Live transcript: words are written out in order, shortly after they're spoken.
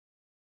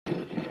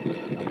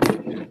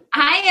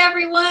Hi,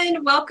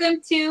 everyone.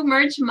 Welcome to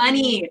Merch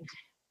Money.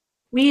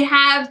 We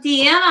have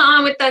Deanna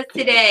on with us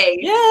today.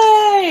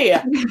 Yay!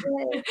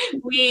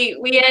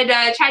 We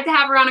had tried to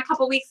have her on a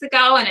couple weeks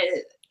ago, and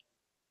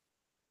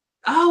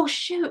oh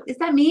shoot, is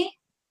that me?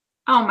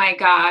 Oh my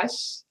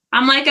gosh,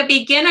 I'm like a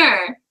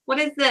beginner. What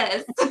is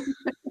this?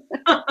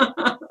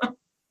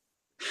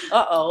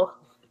 Uh-oh.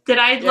 Did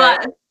I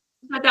shut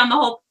down the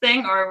whole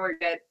thing, or we're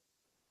good?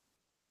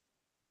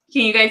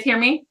 Can you guys hear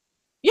me?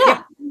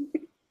 Yeah.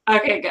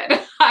 Okay, good.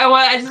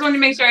 I just wanted to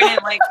make sure I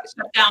didn't like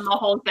shut down the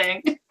whole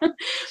thing.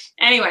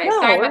 Anyway,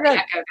 sorry about the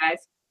echo, guys.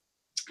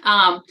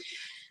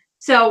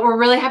 So we're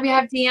really happy to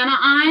have Deanna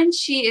on.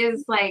 She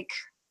is like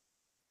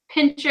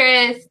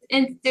Pinterest,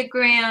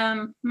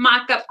 Instagram,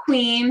 mock-up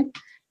queen.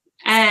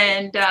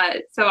 And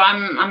so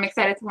I'm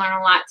excited to learn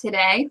a lot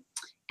today.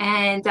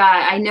 And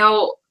I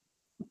know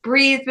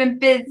Bree's been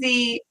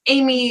busy.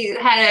 Amy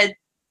had a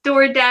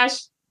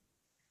DoorDash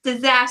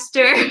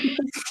disaster.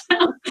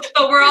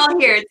 But we're all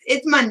here.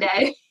 It's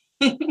Monday.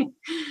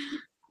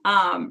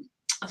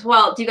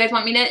 Well, do you guys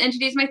want me to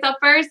introduce myself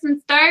first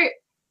and start?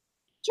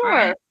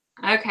 Sure.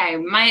 Okay,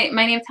 my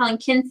name is Helen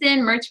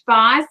Kinson, merch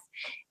boss,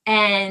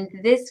 and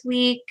this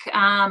week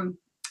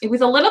it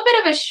was a little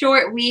bit of a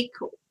short week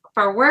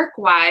for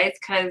work-wise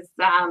because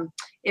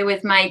it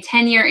was my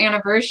 10-year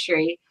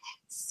anniversary.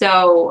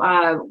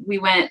 So we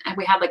had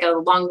like a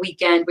long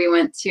weekend. We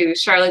went to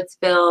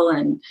Charlottesville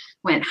and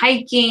went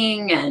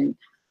hiking and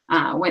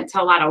went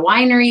to a lot of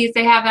wineries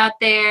they have out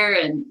there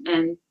and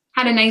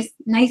had a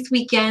nice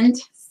weekend.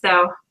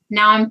 So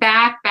now I'm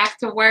back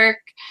to work.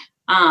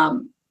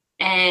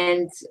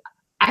 And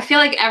I feel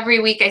like every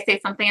week I say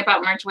something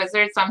about Merch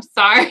Wizard, so I'm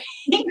sorry.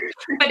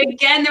 But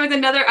again, there was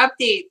another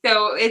update.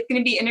 So it's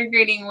going to be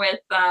integrating with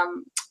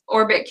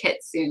Orbit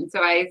Kit soon.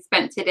 So I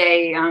spent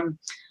today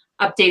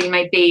updating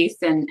my base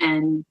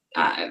and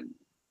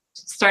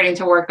starting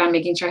to work on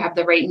making sure I have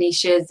the right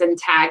niches and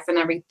tags and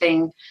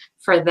everything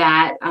for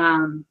that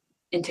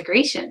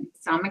integration.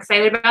 So I'm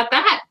excited about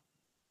that.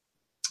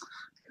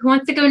 Who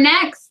wants to go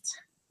next?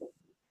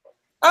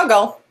 I'll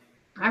go.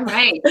 All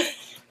right.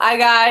 Hi,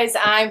 guys.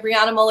 I'm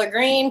Brianna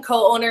Muller-Green,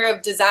 co-owner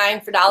of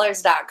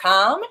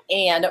DesignForDollars.com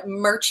and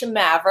Merch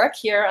Maverick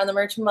here on the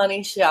Merch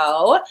Money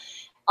Show.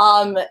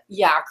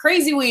 Yeah,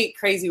 crazy week.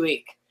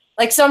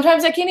 Like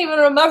sometimes I can't even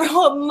remember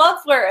what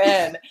month we're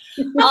in.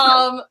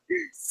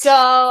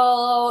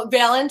 So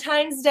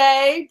Valentine's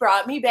Day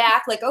brought me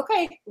back. Like,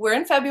 okay, we're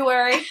in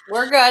February.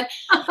 We're good.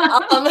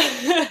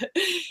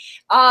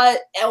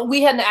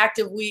 We had an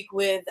active week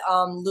with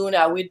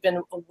Luna. We'd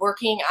been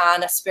working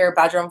on a spare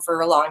bedroom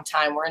for a long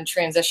time. We're in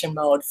transition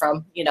mode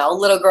from,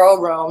 little girl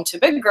room to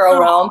big girl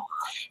room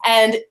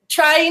and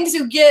trying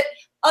to get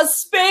a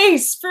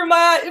space for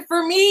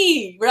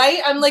me,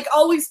 right? I'm like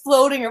always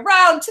floating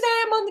around.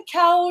 Today I'm on the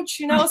couch,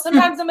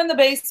 sometimes I'm in the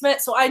basement.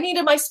 So I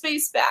needed my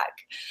space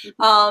back.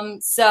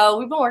 So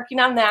we've been working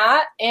on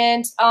that.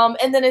 And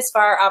then as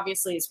far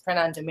obviously as print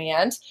on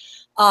demand,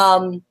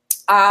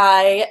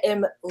 I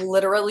am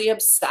literally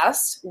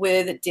obsessed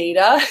with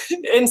data.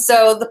 And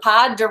so the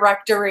pod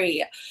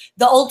directory,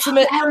 the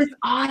ultimate. That was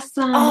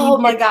awesome. Oh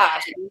my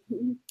gosh.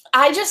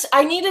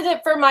 I needed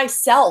it for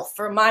myself,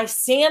 for my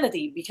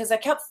sanity, because I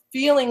kept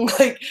feeling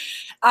like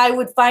I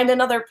would find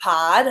another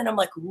pod and I'm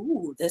like,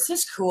 ooh, this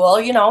is cool.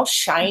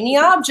 Shiny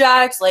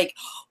objects. Like,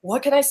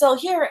 what can I sell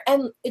here?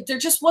 And there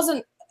just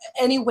wasn't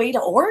any way to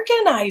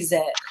organize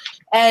it.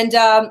 And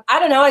I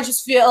don't know, I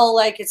just feel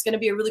like it's going to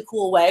be a really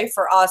cool way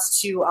for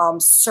us to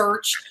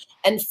search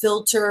and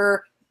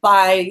filter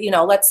by,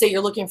 let's say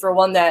you're looking for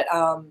one that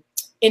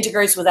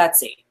integrates with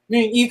Etsy.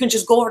 You can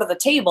just go over to the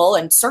table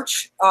and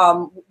search.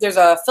 There's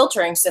a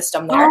filtering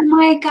system there. Oh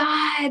my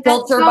God.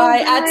 Filter by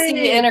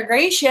Etsy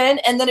integration,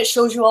 and then it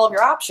shows you all of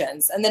your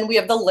options. And then we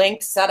have the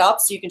link set up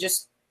so you can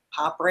just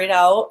pop right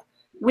out.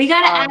 We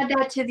got to add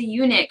that to the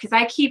unit because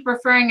I keep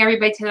referring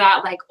everybody to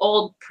that like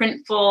old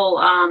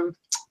Printful.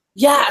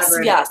 Yes.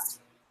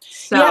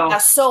 So. Yeah.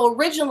 So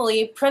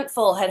originally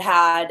Printful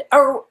had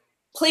or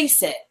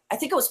Placeit. I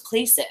think it was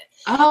Placeit.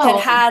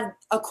 Had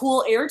a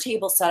cool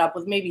Airtable set up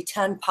with maybe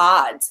 10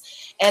 pods.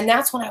 And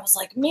that's when I was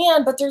like,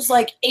 man, but there's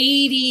like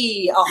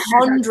 80,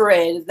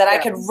 100 that I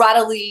could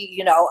readily,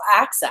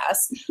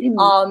 access.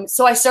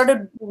 So I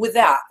started with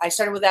that.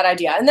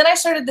 Idea. And then I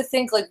started to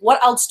think like,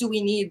 what else do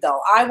we need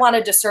though? I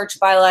wanted to search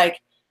by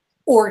like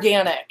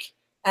organic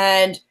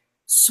and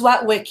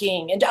sweat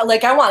wicking. And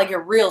like, I want to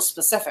get real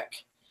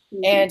specific.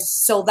 And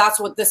so that's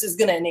what this is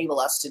going to enable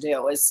us to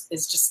do is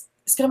just,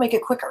 it's going to make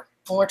it quicker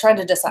when we're trying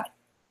to decide.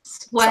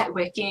 Sweat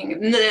wicking.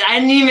 I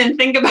didn't even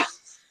think about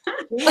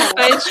that.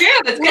 But it's true.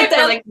 It's good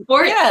for like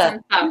sports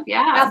and stuff.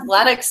 Yeah.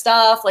 Athletic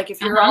stuff. Like if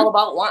you're all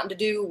about wanting to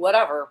do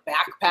whatever,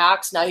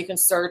 backpacks, now you can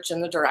search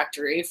in the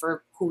directory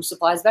for who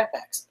supplies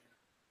backpacks.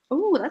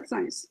 Oh, that's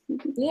nice.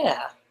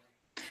 Yeah.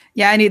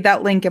 Yeah, I need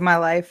that link in my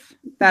life.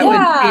 That would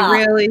be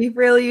really,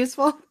 really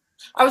useful.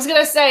 I was going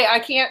to say, I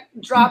can't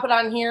drop it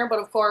on here, but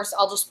of course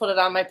I'll just put it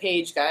on my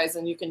page, guys,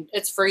 and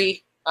it's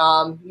free.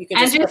 You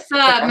can just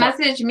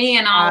message me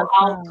and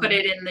I'll put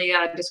it in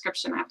the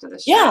description after the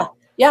show.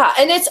 Yeah,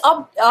 and it's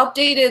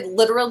updated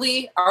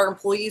literally. Our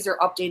employees are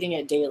updating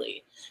it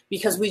daily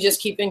because we just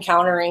keep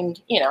encountering,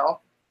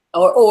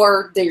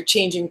 or they're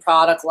changing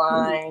product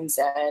lines,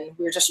 and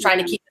we're just trying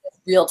to keep it as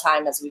real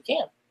time as we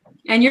can.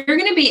 And you're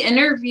going to be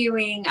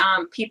interviewing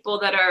people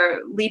that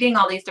are leading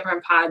all these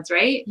different pods,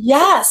 right?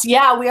 Yes.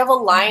 Yeah, we have a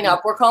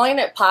lineup. We're calling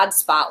it Pod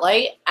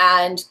Spotlight.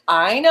 And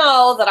I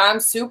know that I'm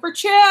super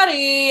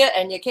chatty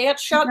and you can't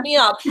shut me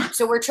up.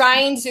 So we're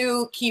trying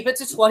to keep it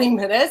to 20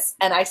 minutes.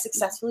 And I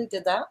successfully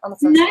did that on the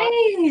first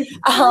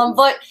one.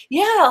 But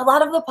yeah, a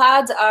lot of the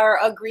pods are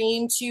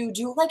agreeing to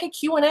do like a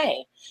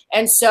Q&A.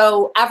 And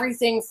so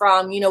everything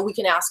from, we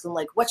can ask them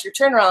like, what's your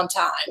turnaround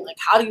time? Like,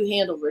 how do you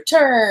handle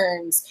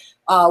returns?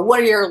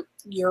 What are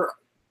your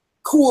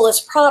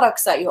coolest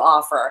products that you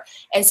offer?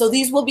 And so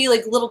these will be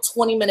like little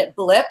 20-minute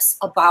blips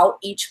about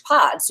each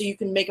pod, so you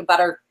can make a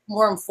better,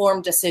 more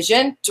informed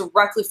decision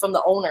directly from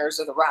the owners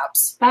or the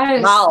reps. That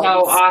is so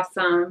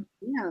awesome.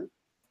 Yeah,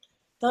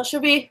 that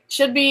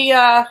should be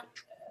a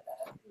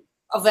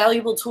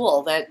valuable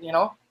tool that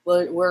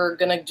we're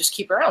gonna just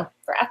keep around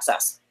for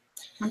access.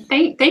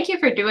 Thank you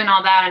for doing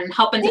all that and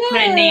helping to put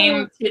a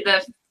name to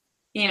the,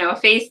 a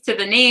face to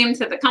the name,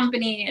 to the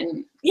company.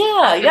 And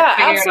yeah,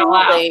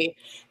 absolutely.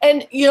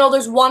 And,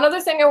 there's one other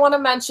thing I want to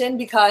mention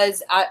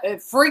because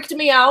it freaked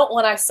me out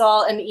when I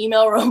saw an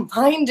email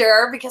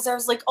reminder because I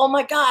was like, oh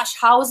my gosh,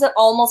 how is it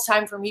almost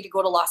time for me to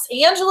go to Los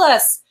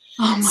Angeles?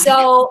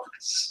 So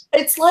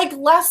it's like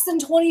less than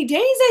 20 days,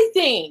 I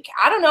think.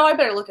 I don't know. I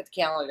better look at the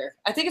calendar.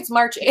 I think it's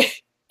March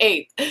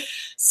 8th.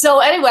 So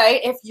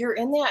anyway, if you're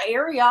in that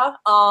area,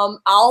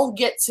 I'll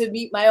get to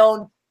meet my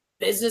own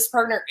business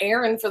partner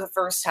Erin for the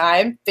first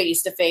time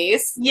face to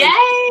face.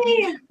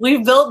 Yay!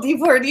 We've built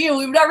D4D.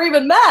 We've never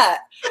even met.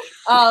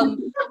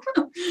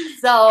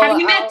 So have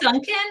you met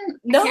Duncan?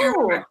 No,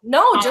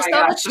 just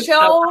on the show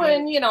so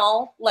and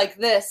like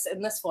this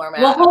in this format.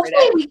 Well,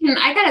 hopefully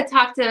I gotta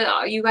talk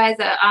to you guys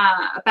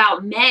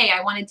about May.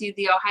 I want to do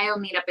the Ohio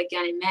meetup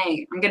again in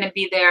May. I'm gonna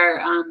be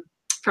there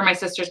for my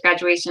sister's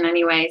graduation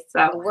anyway.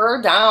 So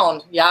we're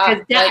down.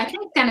 Yeah. I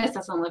think Dennis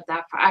doesn't live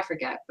that far. I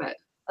forget, but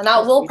and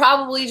we'll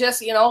probably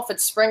just, if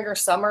it's spring or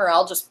summer,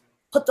 I'll just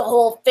put the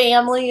whole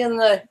family in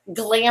the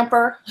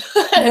glamper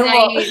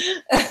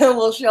and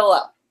we'll show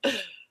up.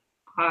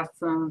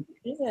 Awesome.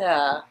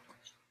 Yeah.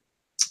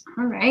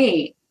 All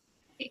right.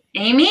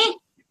 Amy?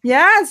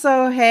 Yeah,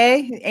 so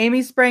hey,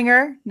 Amy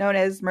Springer, known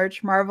as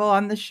Merch Marvel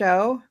on the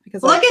show.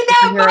 Because look at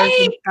that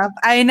mic!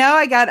 I know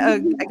I got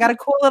a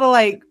cool little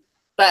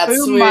that's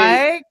boom sweet.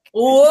 Mic.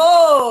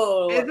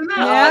 Whoa. Isn't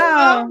that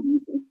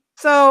awesome?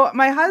 So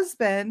my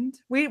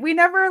husband, we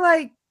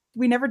never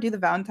do the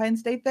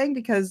Valentine's Day thing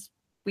because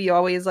we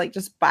always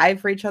just buy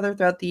for each other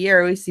throughout the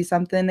year. We see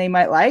something they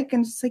might like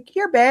and just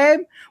here, babe.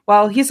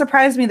 Well, he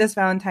surprised me this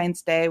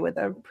Valentine's Day with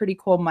a pretty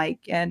cool mic.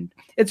 And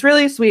it's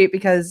really sweet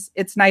because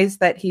it's nice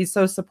that he's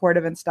so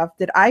supportive and stuff.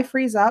 Did I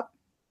freeze up?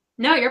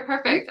 No, you're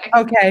perfect.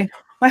 Okay.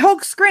 My whole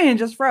screen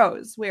just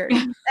froze. Weird.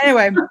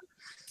 Anyway,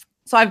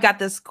 so I've got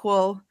this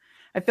cool,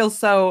 I feel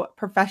so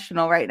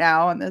professional right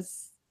now on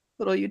this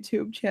little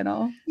YouTube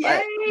channel.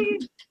 Yay!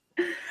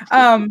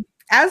 But,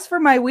 as for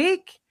my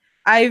week,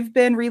 I've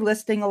been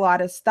relisting a lot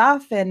of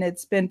stuff and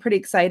it's been pretty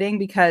exciting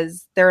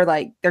because they're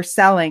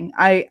selling.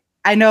 I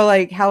know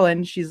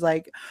Helen, she's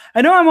like,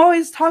 I know I'm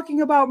always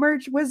talking about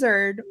Merch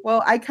Wizard.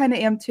 Well, I kind of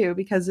am too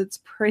because it's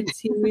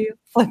pretty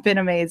flipping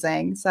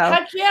amazing. So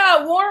heck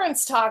yeah,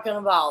 Warren's talking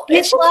about.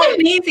 It's just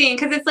amazing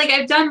because it's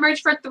I've done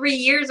merch for 3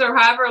 years or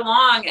however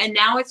long, and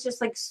now it's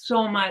just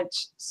so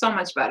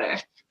much better.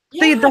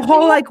 Yeah, the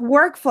whole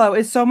workflow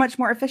is so much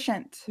more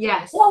efficient.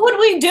 Yes. What would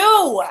we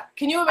do?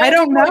 Can you imagine? I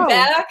don't know.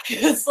 Back?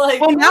 It's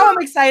well, now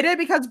I'm excited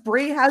because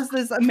Brie has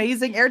this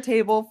amazing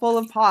Airtable full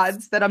of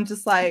pods that I'm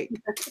just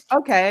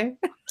okay.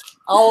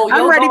 Oh,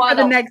 I'm ready for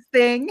the next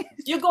thing.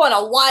 You go on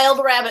a wild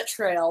rabbit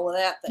trail with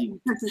that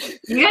thing.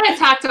 You gotta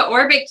talk to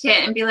Orbit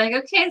Kit and be like,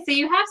 okay, so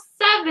you have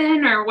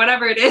 7 or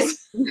whatever it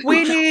is.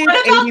 We need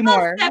 80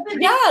 more.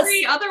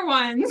 73 other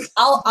ones.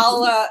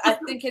 I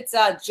think it's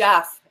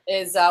Jeff.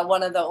 Is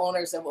one of the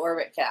owners of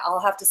Orbit Cat. I'll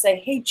have to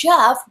say, hey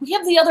Jeff, we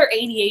have the other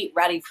 88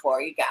 ready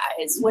for you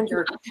guys when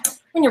you're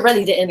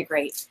ready to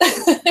integrate.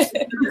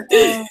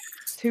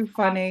 Too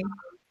funny.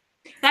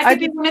 That could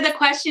be one of the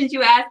questions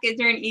you ask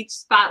during each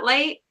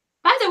spotlight.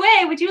 By the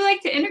way, would you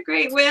like to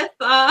integrate with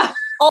oh,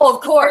 of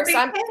course.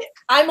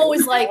 I'm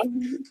always like,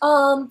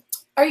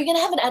 are you gonna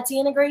have an Etsy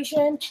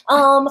integration?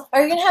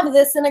 Are you gonna have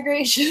this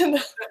integration?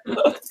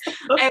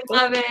 I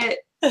love it.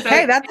 So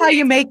hey, that's how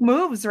you make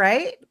moves,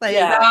 right?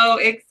 So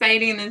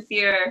exciting this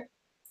year.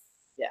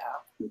 Yeah.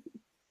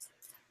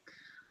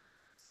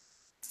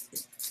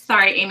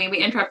 Sorry, Amy, we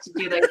interrupted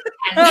you 10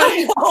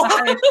 minutes.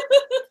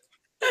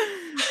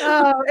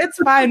 Oh, it's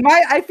fine.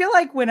 I feel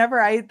like whenever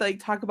I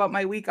talk about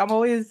my week, I'm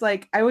always I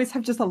always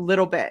have just a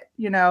little bit,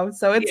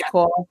 so it's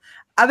cool.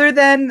 Other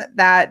than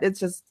that, it's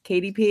just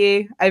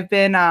KDP. I've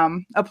been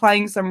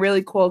applying some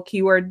really cool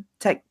keyword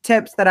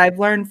tips that I've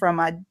learned from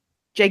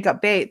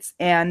Jacob Bates.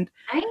 And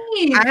nice.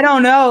 I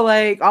don't know,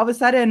 like all of a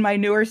sudden my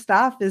newer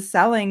stuff is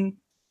selling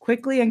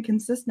quickly and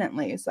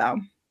consistently. So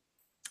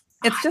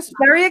it's just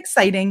very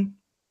exciting.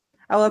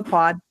 I love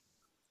Pod.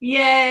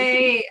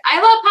 Yay.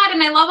 I love Pod,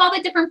 and I love all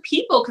the different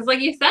people because like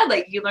you said,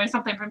 like you learn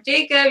something from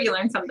Jacob, you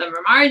learn something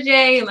from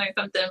RJ, you learn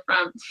something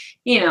from,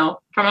 you know,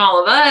 from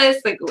all of us.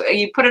 Like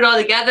you put it all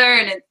together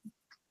and it's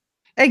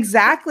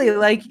exactly,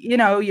 like, you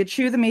know, you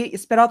chew the meat, you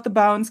spit out the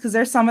bones, because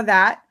there's some of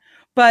that.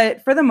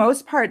 But for the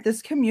most part,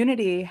 this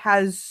community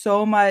has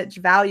so much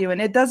value,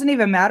 and it doesn't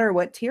even matter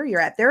what tier you're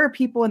at. There are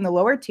people in the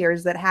lower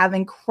tiers that have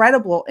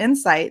incredible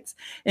insights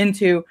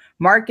into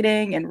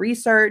marketing and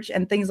research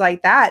and things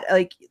like that.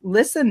 Like,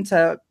 listen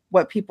to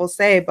what people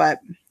say, but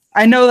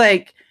I know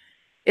like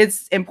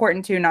it's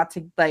important too not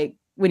to, like,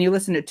 when you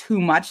listen to too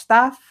much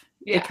stuff,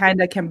 it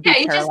kind of can be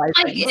paralyzing.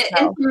 You just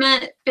like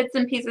implement bits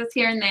and pieces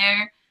here and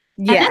there.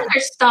 Yeah. And then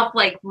there's stuff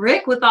like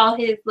Rick with all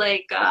his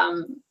like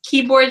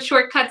keyboard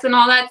shortcuts and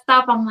all that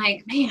stuff. I'm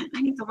like, man,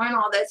 I need to learn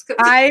all this.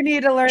 I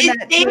need to learn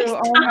that too.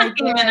 Oh my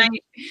God.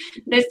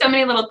 There's so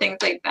many little things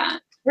like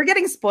that. We're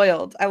getting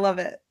spoiled. I love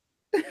it.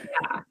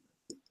 Yeah.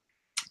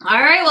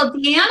 All right. Well,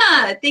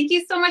 Deanna, thank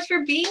you so much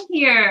for being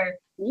here.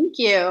 Thank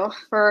you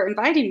for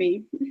inviting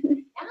me.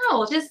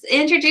 Well, just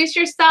introduce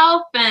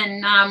yourself,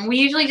 and we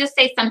usually just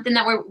say something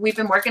that we've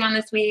been working on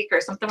this week or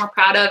something we're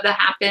proud of that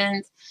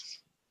happened.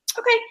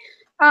 Okay.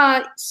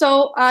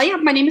 Yeah,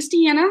 my name is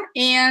Deanna,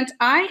 and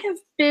I have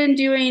been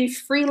doing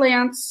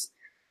freelance.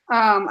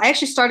 I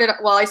actually started,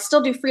 well, I still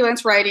do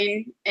freelance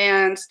writing,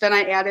 and then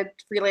I added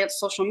freelance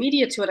social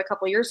media to it a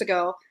couple years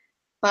ago.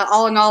 But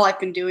all in all, I've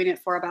been doing it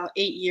for about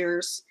 8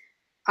 years.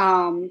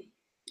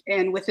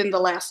 And within the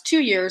last 2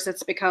 years,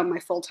 it's become my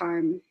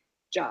full-time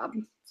job.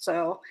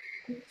 So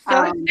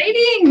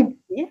exciting.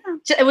 Yeah.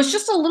 It was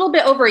just a little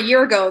bit over a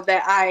year ago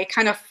that I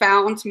kind of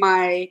found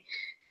my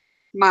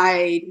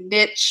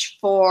niche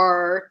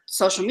for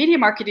social media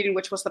marketing,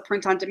 which was the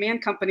print on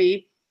demand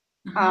company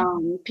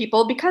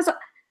people, because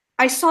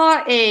I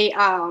saw a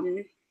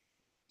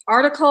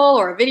article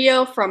or a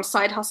video from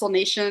Side Hustle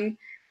Nation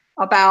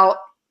about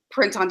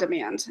print on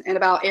demand and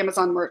about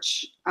Amazon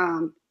merch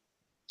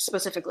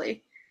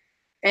specifically.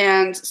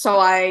 And so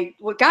I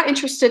got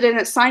interested in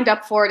it, signed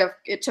up for it.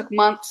 It took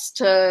months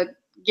to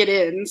get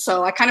in,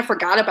 so I kind of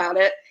forgot about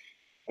it.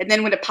 And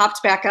then when it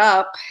popped back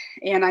up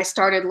and I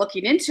started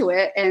looking into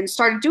it and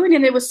started doing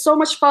it, it was so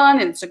much fun,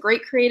 and it's a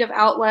great creative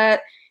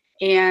outlet.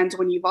 And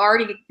when you've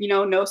already,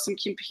 know some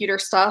computer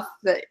stuff,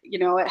 that,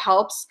 it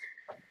helps.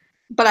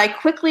 But I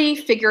quickly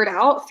figured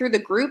out through the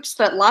groups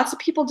that lots of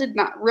people did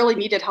not really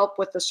needed help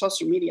with the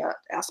social media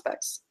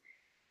aspects.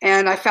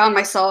 And I found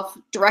myself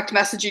direct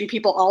messaging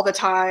people all the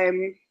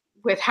time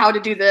with how to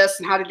do this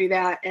and how to do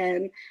that.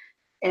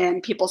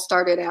 And people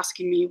started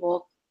asking me,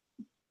 well,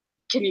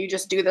 can you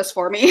just do this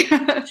for me?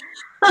 And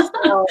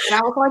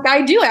I was like,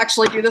 I do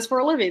actually do this for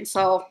a living.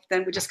 So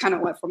then we just kind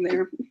of went from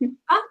there.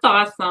 That's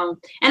awesome.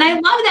 And I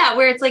love that,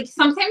 where it's like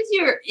sometimes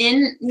you're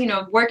in,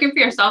 working for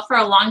yourself for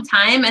a long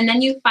time, and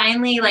then you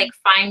finally like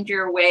find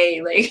your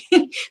way, like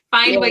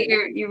find what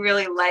you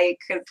really like.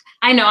 Cause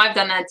I know I've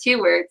done that too,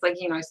 where it's like,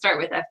 start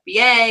with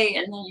FBA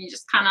and then you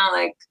just kind of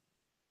like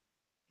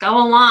go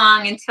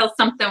along until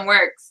something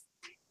works.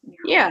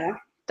 Yeah,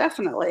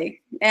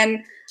 definitely.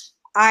 And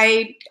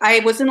I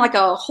was in like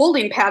a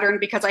holding pattern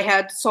because I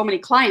had so many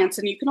clients,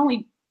 and you can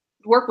only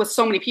work with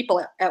so many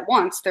people at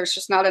once. There's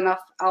just not enough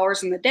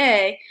hours in the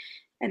day.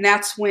 And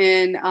that's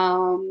when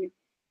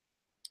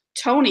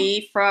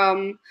Tony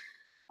from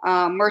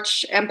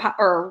Merch Empire,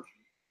 or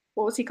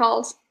what was he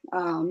called?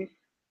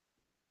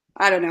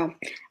 I don't know.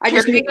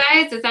 Jersey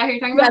guys? Is that who you're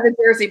talking about? Yeah, the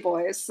Jersey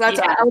Boys. That's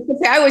I was gonna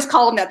say, I always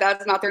call them that.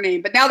 That's not their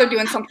name. But now they're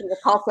doing something with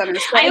call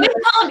centers. I always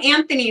call him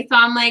Anthony, so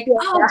I'm like,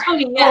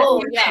 Tony. Yeah.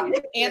 Oh, yeah.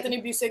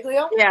 Anthony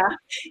Busiglio? Yeah.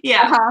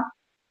 Yeah.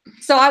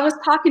 So I was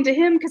talking to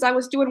him because I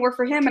was doing work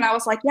for him, and I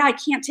was like, yeah, I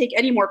can't take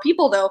any more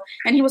people though.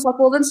 And he was like,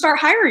 well, then start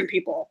hiring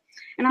people.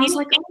 And I was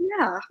like, oh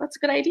yeah, that's a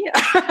good idea.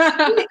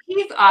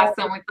 He's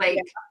awesome with like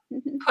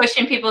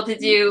pushing people to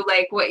do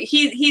like what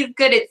he's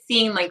good at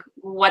seeing like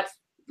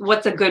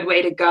what's a good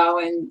way to go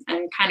and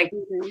kind of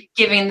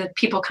giving the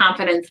people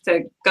confidence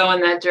to go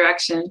in that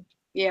direction.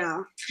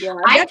 Yeah.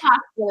 I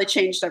really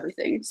changed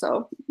everything.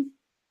 So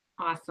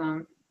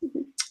awesome.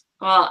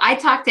 Well, I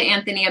talked to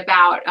Anthony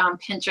about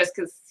Pinterest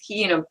because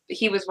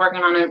he was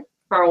working on it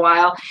for a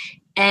while,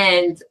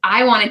 and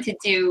I wanted to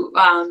do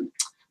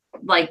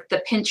like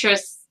the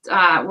Pinterest,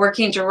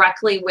 working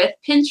directly with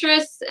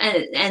Pinterest,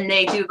 and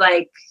they do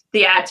like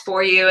the ads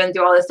for you and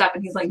do all this stuff.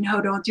 And he's like,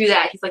 no, don't do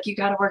that. He's like, you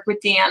got to work with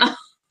Deanna.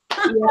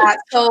 Yeah.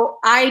 So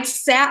I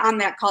sat on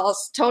that call.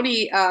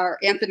 Tony or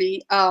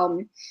Anthony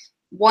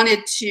wanted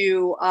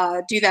to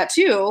do that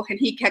too, and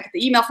he got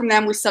the email from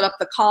them. We set up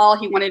the call.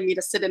 He wanted me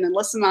to sit in and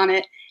listen on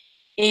it.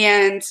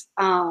 And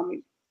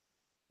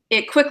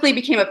it quickly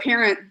became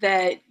apparent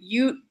that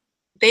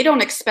they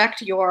don't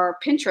expect your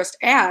Pinterest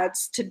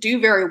ads to do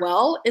very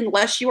well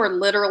unless you are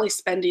literally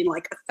spending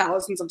like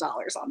thousands of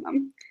dollars on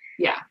them.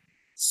 Yeah.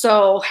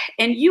 So,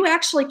 and you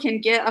actually can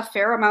get a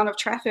fair amount of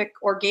traffic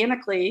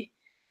organically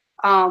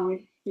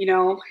You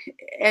know,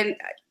 and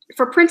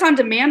for print on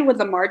demand, with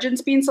the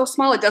margins being so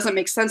small, it doesn't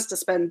make sense to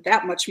spend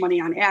that much money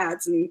on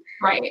ads. And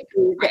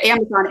the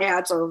Amazon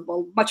ads are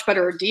a much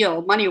better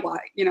deal money-wise,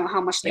 you know,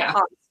 how much they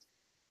cost.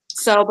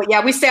 So, but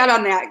yeah, we sat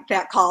on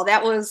that call.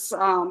 That was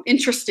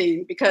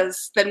interesting,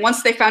 because then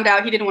once they found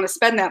out he didn't want to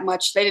spend that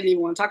much, they didn't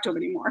even want to talk to him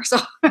anymore. So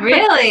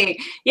really,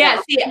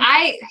 yeah. See,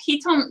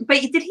 he told me,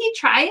 but did he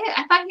try it?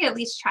 I thought he at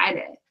least tried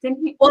it,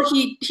 didn't he? Well,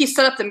 he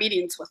set up the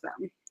meetings with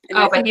them.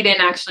 But he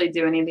didn't actually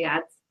do any of the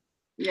ads.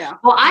 Yeah.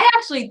 Well, I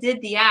actually did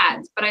the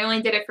ads, but I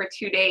only did it for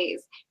 2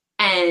 days.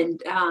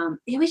 And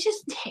it was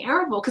just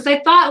terrible, because I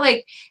thought,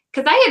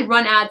 because I had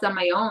run ads on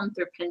my own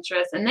through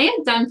Pinterest, and they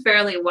had done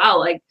fairly well,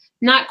 like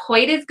not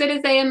quite as good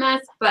as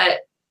AMS, but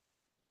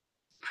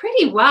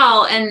pretty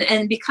well.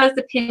 And because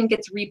the pin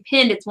gets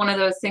repinned, it's one of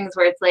those things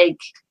where it's like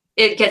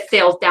it gets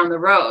sales down the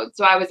road.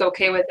 So I was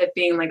okay with it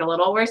being like a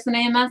little worse than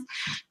AMS.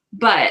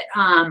 But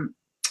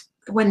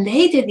when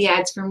they did the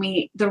ads for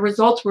me, the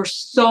results were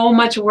so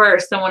much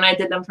worse than when I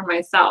did them for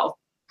myself.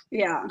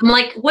 Yeah. I'm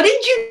like, what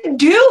did you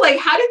do? Like,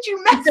 how did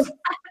you mess that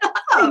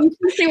up?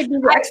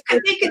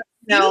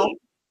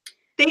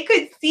 They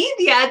could see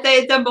the ads I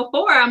had done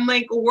before. I'm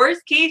like,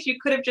 worst case, you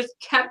could have just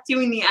kept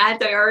doing the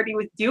ads I already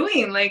was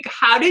doing. Like,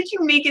 how did you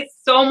make it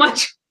so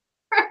much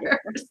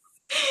worse?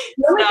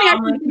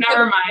 I'm like,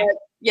 never mind.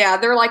 Yeah,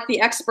 they're like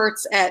the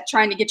experts at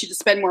trying to get you to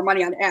spend more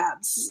money on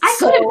ads. I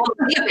couldn't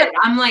believe it.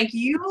 I'm like,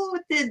 you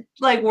did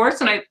like worse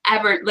than I've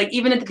ever, like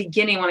even at the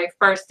beginning when I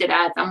first did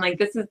ads, I'm like,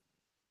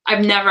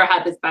 I've never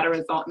had this better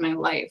result in my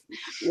life.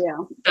 Yeah.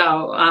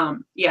 So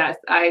yes,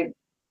 I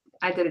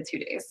did it 2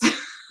 days.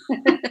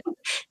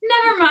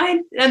 Never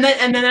mind. And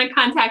then I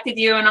contacted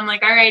you, and I'm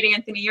like, all right,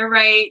 Anthony, you're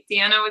right.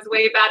 Deanna was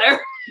way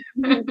better.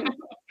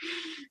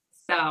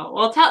 So,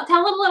 well, tell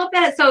a little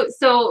bit. So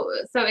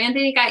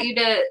Anthony got you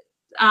to,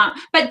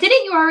 but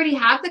didn't you already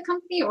have the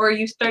company, or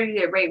you started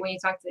it right when you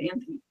talked to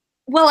Anthony?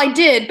 Well, I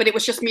did, but it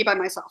was just me by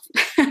myself.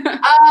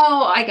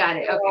 Oh, I got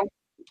it. Okay.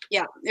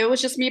 Yeah, it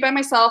was just me by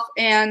myself,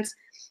 and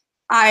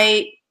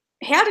I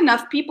had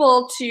enough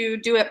people to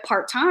do it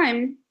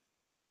part-time.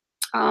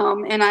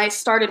 And I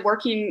started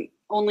working,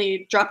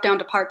 only dropped down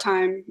to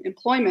part-time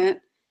employment.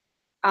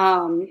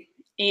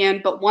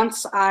 But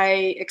once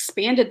I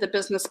expanded the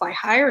business by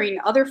hiring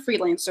other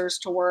freelancers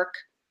to work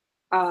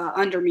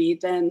under me,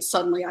 then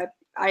suddenly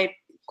I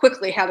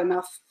quickly had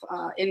enough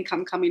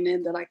income coming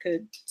in that I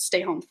could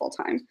stay home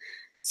full-time.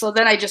 So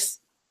then I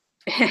just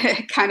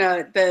kind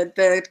of,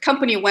 the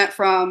company went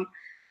from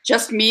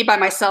just me by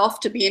myself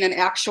to being an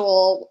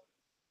actual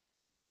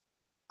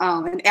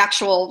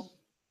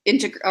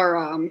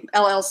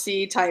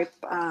LLC type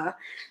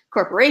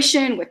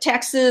corporation with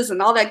taxes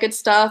and all that good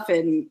stuff.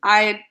 And I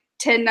had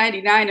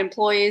 1099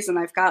 employees, and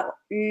I've got,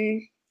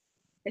 I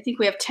think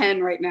we have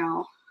 10 right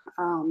now,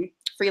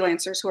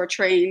 freelancers who are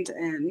trained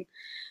and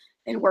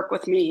work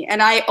with me.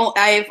 And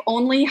I've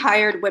only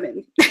hired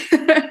women.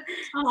 So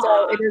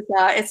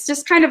it's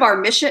just kind of our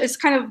mission. It's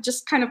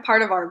kind of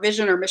part of our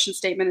vision or mission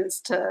statement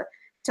is to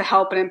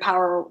help and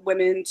empower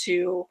women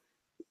to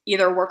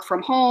either work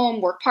from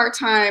home, work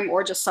part-time,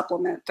 or just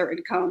supplement their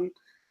income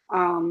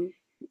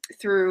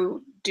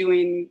through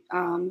doing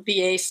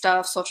VA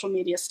stuff, social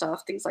media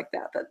stuff, things like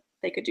that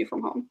they could do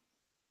from home.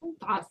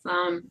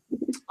 Awesome.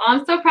 Well,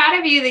 I'm so proud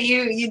of you that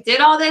you did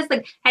all this.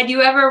 Like, had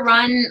you ever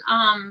run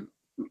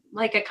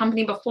like a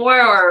company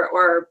before,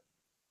 or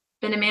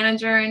been a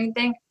manager or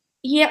anything?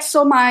 Yeah.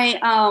 So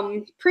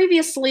my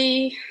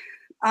previously,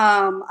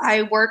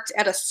 I worked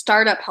at a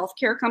startup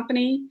healthcare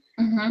company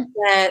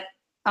that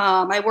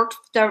I worked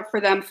for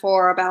them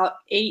for about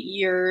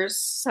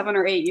 7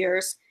 or 8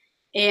 years.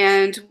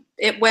 And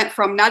it went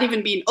from not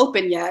even being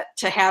open yet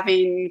to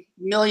having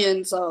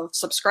millions of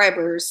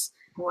subscribers.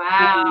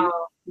 Wow.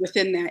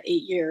 Within that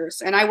 8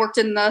 years. And I worked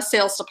in the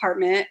sales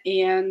department,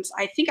 and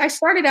I think I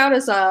started out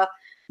as a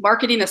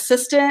marketing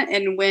assistant.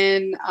 And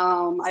when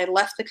I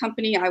left the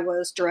company, I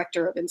was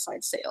director of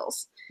inside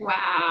sales.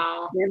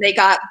 Wow. And they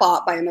got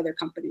bought by another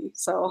company.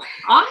 So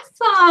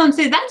awesome.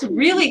 So that's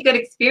really good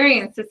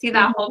experience to see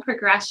that whole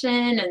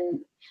progression.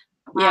 And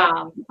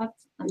wow,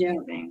 that's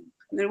amazing.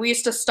 And then we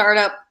used to start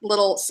up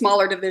little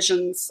smaller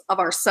divisions of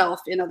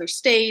ourselves in other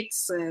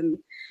states. And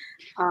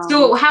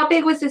so how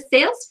big was the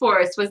sales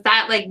force? Was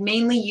that like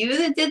mainly you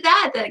that did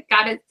that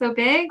got it so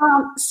big?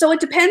 So it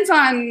depends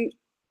on,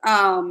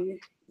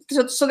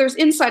 so there's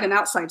inside and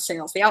outside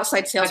sales. The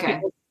outside sales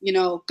people,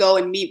 go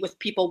and meet with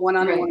people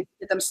one-on-one,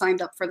 get them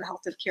signed up for the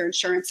health care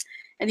insurance.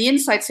 And the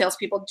inside sales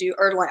people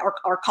are like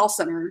our call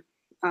center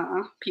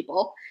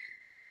people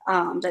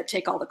that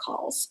take all the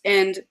calls.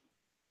 And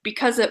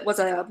because it was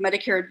a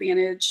Medicare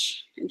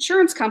Advantage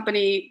insurance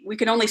company, we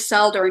could only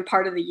sell during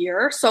part of the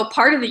year. So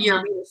part of the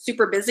year we were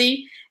super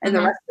busy, and the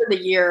rest of the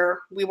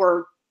year we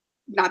were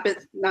not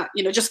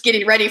just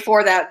getting ready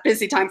for that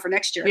busy time for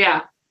next year.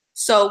 Yeah.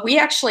 So we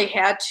actually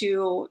had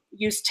to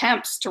use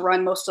temps to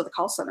run most of the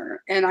call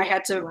center, and I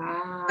had to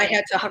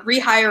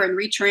rehire and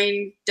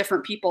retrain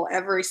different people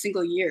every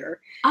single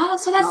year. Oh,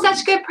 so that's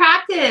such good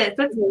practice.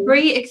 That's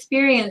great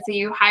experience that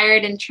you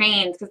hired and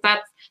trained, because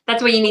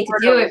that's what you need to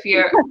do if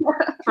you're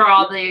for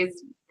all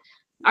these.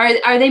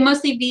 Are they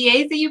mostly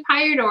VAs that you've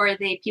hired, or are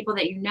they people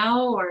that you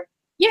know, or?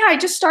 Yeah, I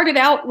just started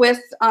out with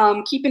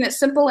keeping it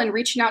simple and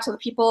reaching out to the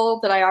people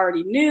that I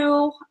already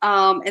knew.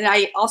 And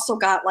I also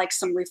got like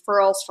some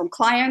referrals from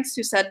clients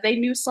who said they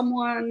knew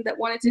someone that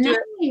wanted to do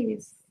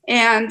it.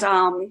 And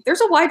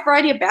there's a wide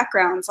variety of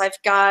backgrounds. I've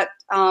got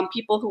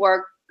people who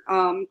are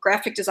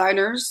graphic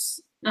designers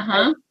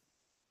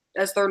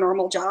as their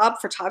normal job,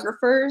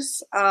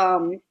 photographers,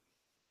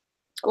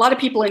 a lot of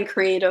people in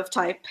creative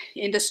type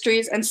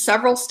industries, and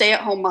several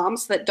stay-at-home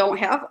moms that don't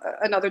have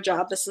another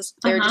job.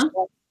 They're just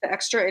the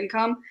extra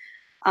income.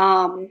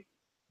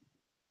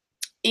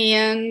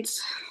 And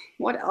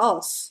what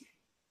else?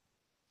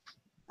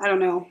 I don't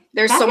know.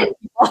 There's so many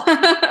people.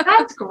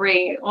 That's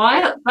great.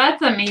 Well,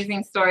 that's an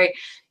amazing story.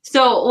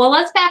 So, well,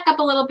 let's back up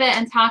a little bit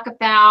and talk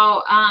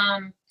about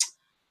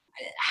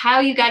how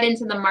you got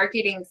into the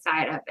marketing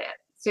side of it.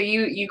 So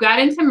you got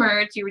into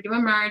merch, you were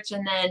doing merch,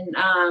 and then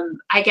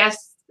I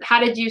guess, how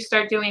did you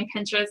start doing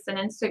Pinterest and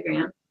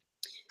Instagram?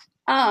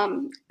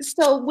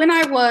 So when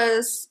I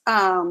was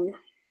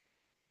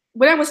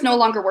no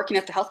longer working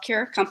at the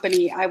healthcare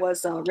company, I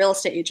was a real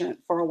estate agent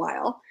for a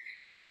while.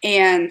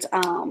 And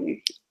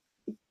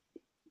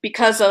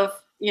because of,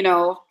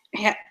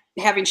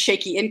 having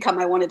shaky income,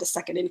 I wanted a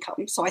second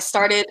income. So I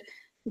started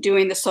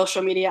doing the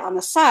social media on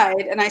the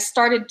side, and I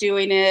started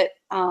doing it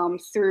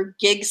through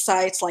gig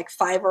sites like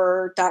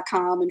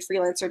Fiverr.com and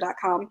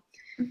Freelancer.com,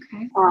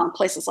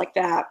 places like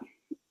that.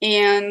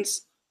 And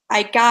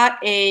I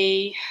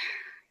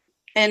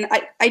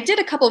did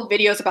a couple of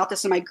videos about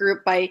this in my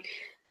group. I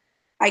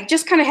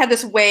just kind of had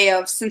this way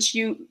of, since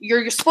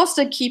you're supposed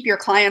to keep your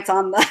clients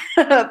on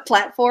the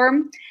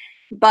platform,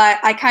 but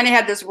I kind of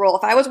had this rule.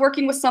 If I was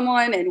working with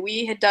someone and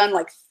we had done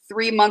like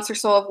 3 months or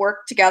so of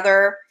work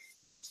together,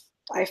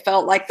 I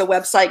felt like the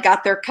website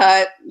got their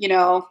cut,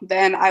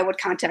 then I would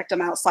contact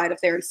them outside of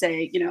there and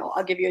say,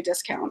 I'll give you a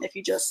discount if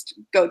you just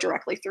go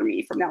directly through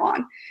me from now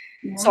on.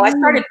 So I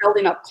started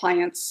building up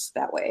clients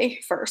that way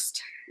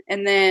first.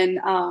 And then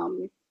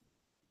and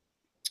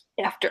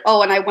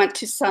I went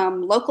to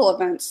some local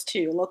events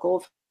too,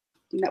 local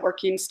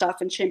networking stuff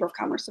and Chamber of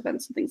Commerce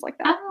events and things like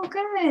that. Oh,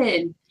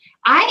 good.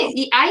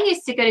 I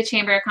used to go to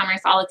Chamber of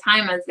Commerce all the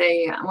time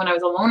when I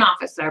was a loan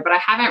officer, but I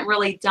haven't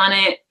really done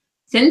it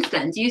since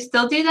then. Do you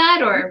still do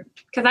that? Or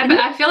because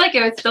I feel like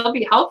it would still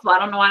be helpful. I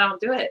don't know why I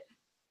don't do it.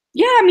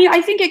 Yeah,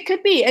 I think it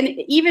could be. And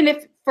even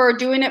if for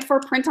doing it for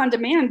print on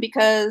demand,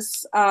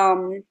 because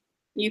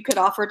you could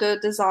offer to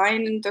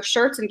design their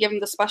shirts and give them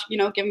the special,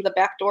 give them the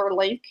backdoor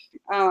link.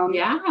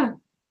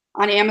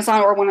 On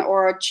Amazon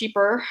or a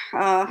cheaper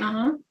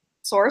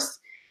source.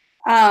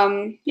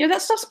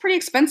 That stuff's pretty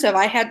expensive.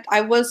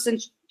 I was in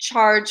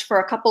charge for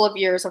a couple of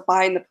years of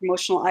buying the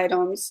promotional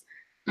items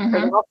for the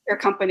healthcare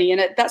company,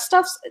 and that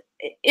stuff's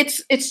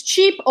it's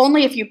cheap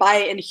only if you buy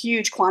it in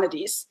huge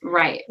quantities.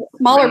 Right.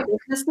 Smaller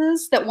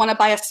businesses that want to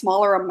buy a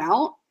smaller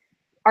amount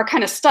are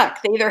kind of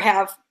stuck. They either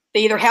have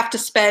to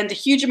spend a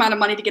huge amount of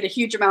money to get a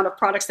huge amount of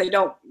products they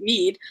don't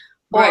need,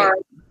 or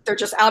they're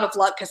just out of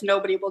luck because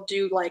nobody will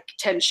do like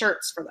 10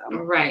 shirts for them.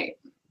 Right.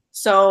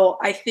 So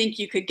I think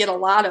you could get a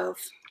lot of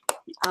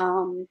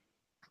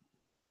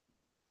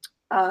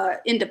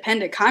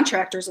independent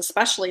contractors,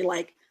 especially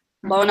like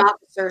loan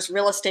officers,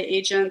 real estate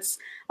agents.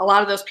 A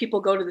lot of those people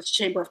go to the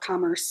Chamber of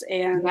Commerce,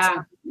 and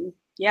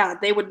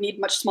they would need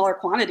much smaller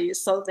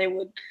quantities. So they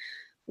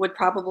would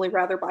probably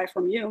rather buy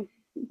from you.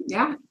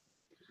 Yeah.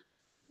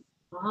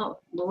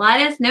 Well, let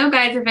us know,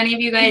 guys, if any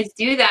of you guys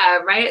do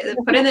that, right?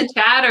 Put in the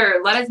chat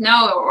or let us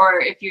know, or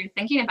if you're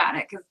thinking about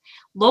it, because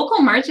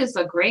local merch is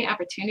a great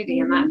opportunity,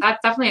 and that's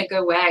definitely a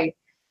good way.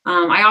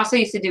 I also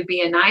used to do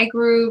BNI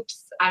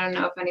groups. I don't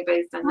know if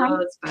anybody's done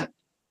those, but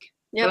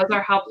those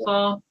are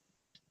helpful.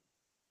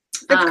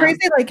 It's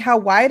crazy, like how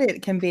wide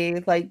it can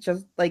be, like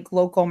just like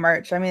local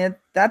merch.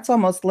 That's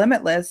almost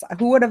limitless.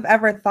 Who would have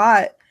ever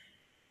thought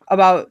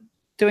about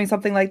doing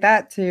something like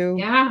that to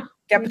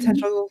get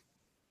potential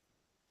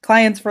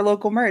clients for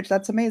local merch?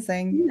 That's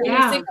amazing. When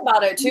you think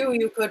about it too,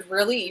 you could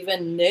really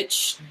even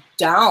niche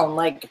down.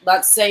 Like,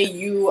 let's say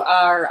you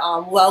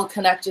are well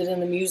connected in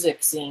the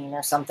music scene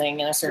or something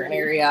in a certain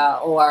area,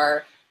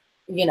 or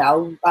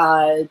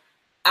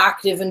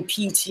active in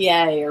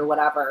PTA or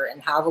whatever,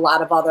 and have a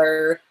lot of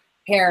other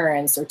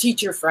parents or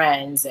teacher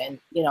friends, and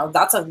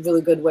that's a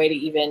really good way to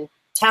even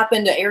tap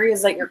into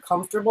areas that you're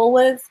comfortable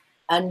with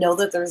and know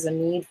that there's a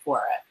need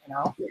for it.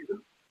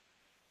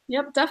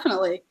 Yep,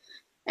 definitely.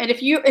 And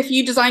if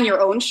you design your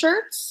own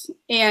shirts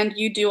and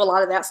you do a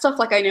lot of that stuff,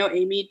 like I know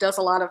Amy does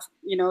a lot of,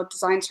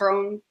 designs her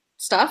own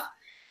stuff.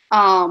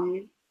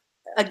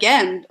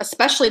 Again,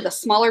 especially the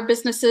smaller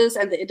businesses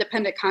and the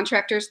independent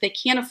contractors, they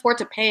can't afford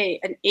to pay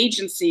an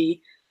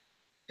agency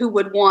who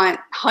would want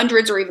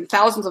hundreds or even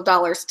thousands of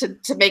dollars to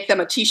make them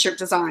a t-shirt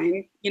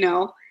design,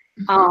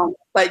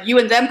 But you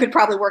and them could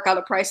probably work out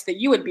a price that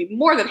you would be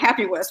more than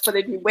happy with, but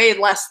it'd be way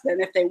less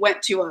than if they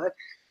went to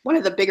one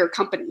of the bigger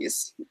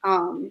companies.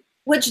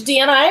 Which,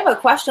 Deanna, I have a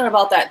question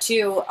about that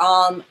too.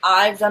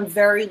 I've done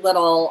very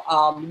little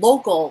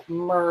local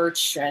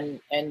merch, and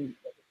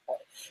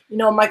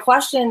my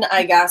question,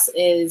 I guess,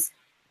 is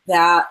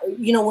that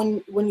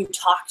when you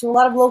talk to a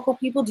lot of local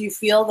people, do you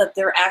feel that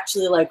they're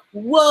actually like,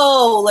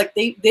 whoa, like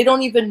they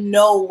don't even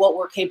know what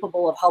we're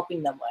capable of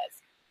helping them with?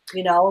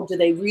 Do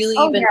they really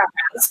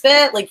grasp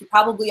it? Like, you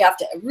probably have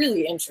to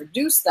really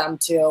introduce them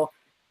to,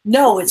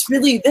 no, it's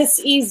really this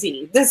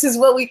easy. This is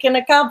what we can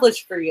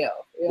accomplish for you.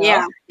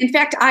 Yeah. In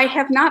fact, I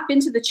have not been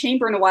to the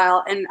chamber in a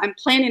while, and I'm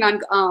planning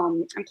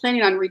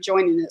on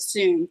rejoining it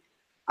soon.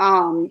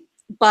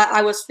 But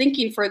I was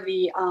thinking for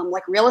the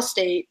like real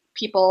estate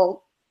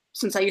people,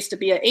 since I used to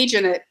be an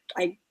agent,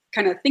 I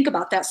kind of think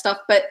about that stuff.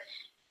 But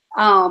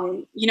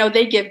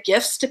they give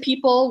gifts to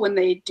people when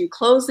they do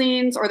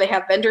closings, or they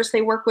have vendors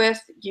they work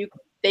with.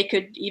 They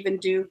could even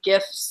do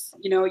gifts.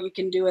 You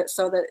can do it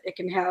so that it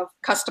can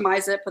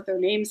customize it, put their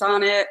names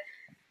on it,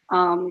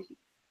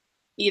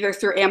 either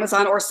through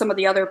Amazon or some of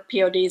the other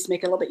PODs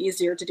make it a little bit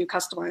easier to do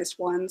customized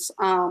ones.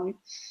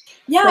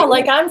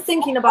 Like I'm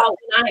thinking about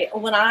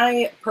when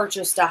I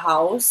purchased a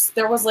house,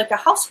 there was like a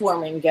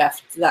housewarming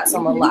gift that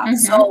someone left. Mm-hmm.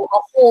 So a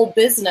whole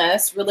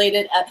business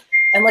related,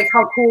 and like,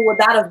 how cool would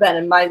that have been?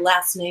 And my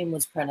last name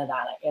was printed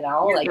on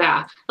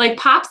it, like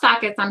pop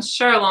sockets. I'm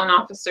sure loan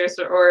officers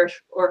or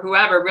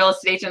whoever, real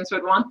estate agents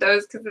would want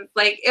those, because it's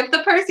like, if the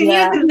person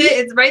uses it,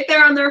 it's right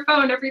there on their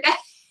phone every day.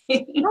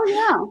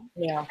 Oh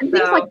yeah. And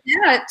things like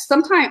that.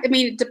 Sometimes,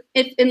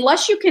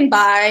 unless you can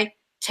buy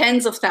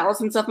tens of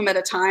thousands of them at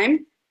a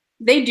time,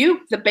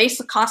 the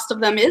basic cost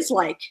of them is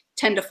like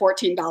 $10 to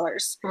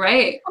 $14,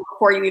 right,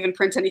 before you even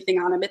print anything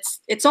on them.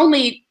 It's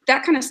only,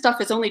 that kind of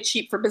stuff is only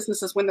cheap for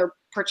businesses when they're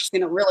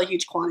purchasing a really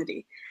huge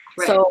quantity.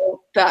 Right.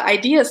 So the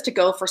idea is to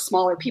go for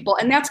smaller people,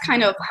 and that's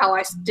kind of how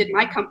I did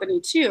my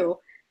company too.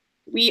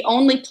 We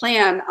only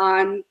plan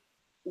on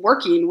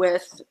working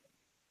with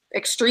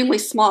extremely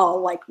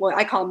small, like what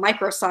I call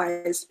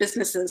micro-sized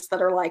businesses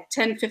that are like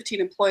 10, 15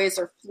 employees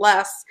or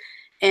less,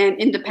 and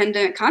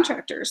independent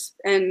contractors,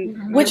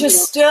 and which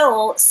is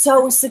still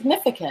so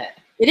significant.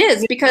 It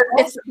is, because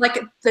it's like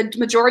the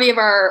majority of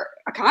our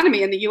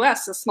economy in the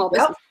U.S. is small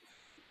business.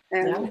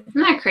 And isn't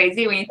that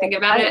crazy when you think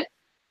about it?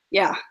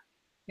 Yeah.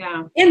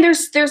 Yeah. And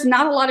there's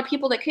not a lot of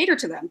people that cater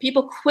to them.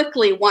 People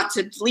quickly want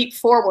to leap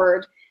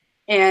forward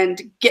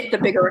and get the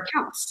bigger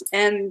accounts,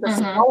 and the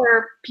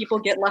smaller people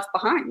get left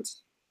behind.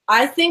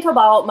 I think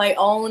about my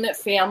own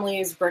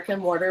family's brick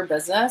and mortar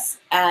business,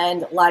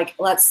 and like,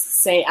 let's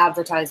say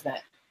advertisement.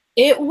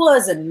 It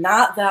was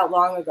not that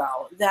long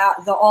ago that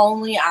the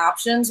only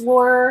options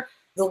were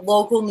the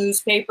local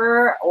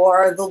newspaper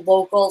or the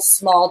local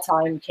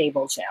small-time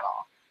cable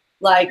channel.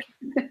 Like,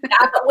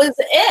 that was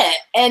it.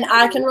 And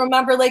I can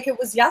remember like it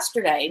was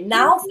yesterday.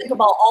 Now think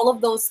about all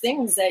of those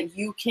things that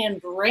you can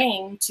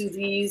bring to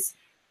these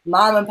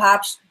mom and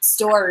pop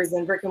stores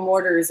and brick and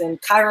mortars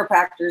and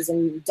chiropractors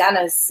and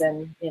dentists,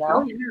 and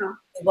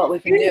what we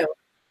can do.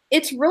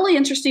 It's really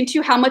interesting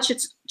too how much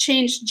it's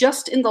changed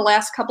just in the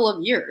last couple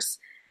of years.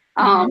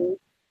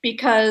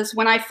 Because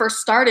when I first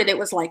started, it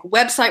was like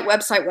website.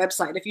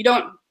 If you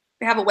don't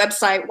have a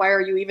website, why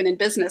are you even in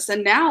business?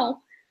 And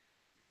now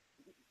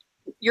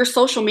your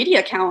social media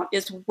account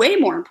is way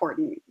more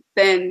important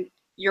than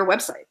your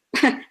website.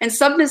 And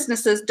some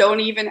businesses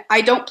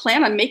I don't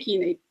plan on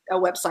making a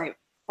website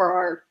for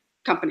our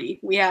company.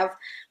 We have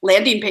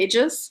landing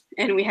pages,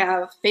 and we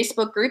have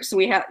Facebook groups, and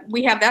we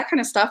have that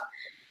kind of stuff.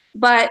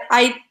 But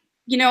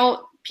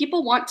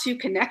people want to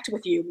connect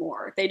with you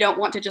more. They don't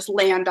want to just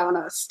land on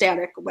a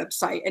static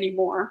website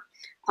anymore,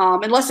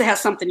 unless it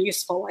has something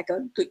useful, like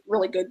a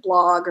really good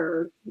blog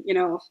or,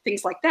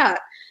 things like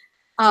that.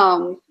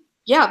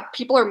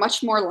 People are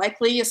much more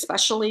likely,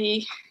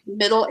 especially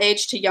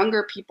middle-aged to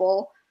younger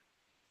people,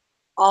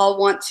 all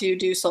want to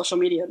do social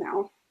media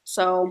now.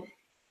 So,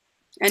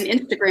 and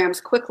Instagram's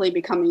quickly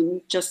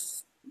becoming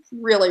just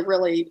really,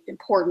 really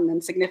important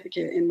and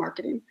significant in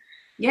marketing.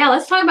 Yeah,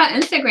 let's talk about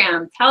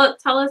Instagram.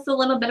 Tell us a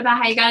little bit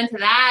about how you got into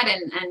that,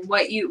 and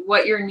what you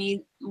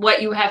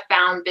have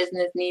found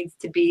business needs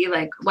to be,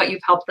 like what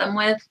you've helped them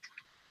with.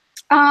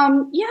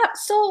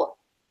 So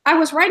I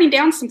was writing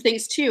down some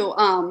things too,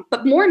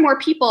 but more and more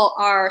people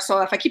are. So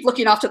if I keep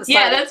looking off to the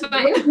side, that's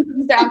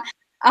fine. Down.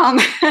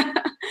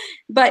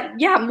 But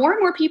more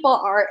and more people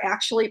are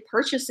actually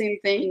purchasing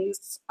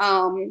things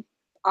on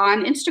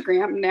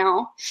Instagram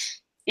now,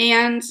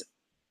 and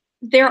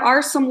there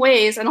are some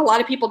ways, and a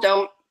lot of people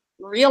don't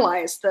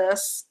realize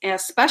this,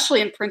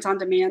 especially in print on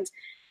demand,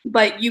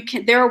 but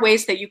there are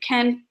ways that you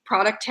can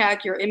product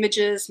tag your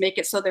images, make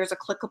it so there's a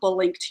clickable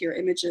link to your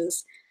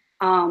images.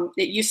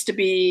 It used to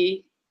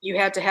be you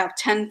had to have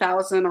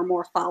 10,000 or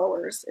more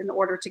followers in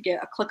order to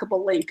get a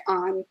clickable link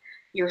on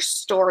your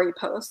story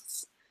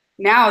posts.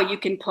 Now you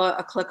can put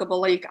a clickable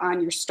link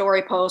on your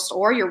story post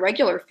or your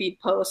regular feed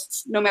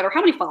posts, no matter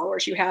how many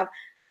followers you have,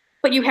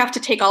 but you have to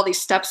take all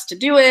these steps to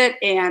do it,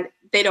 and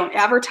they don't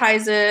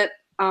advertise it.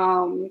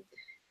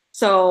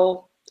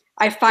 So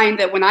I find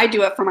that when I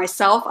do it for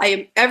myself,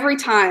 every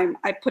time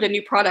I put a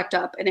new product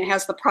up and it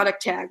has the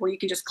product tag where you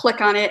can just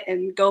click on it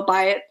and go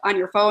buy it on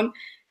your phone,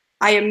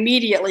 I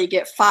immediately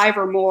get 5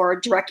 or more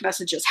direct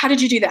messages. How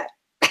did you do that?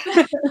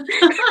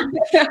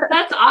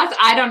 That's awesome.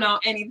 I don't know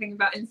anything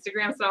about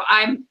Instagram, so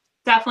I'm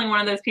definitely one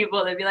of those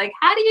people that'd be like,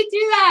 how do you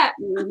do that?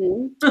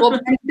 Mm-hmm. Well,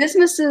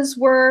 businesses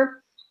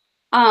were,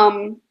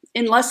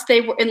 unless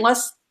they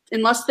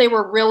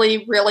were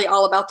really, really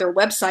all about their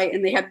website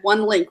and they had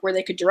one link where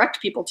they could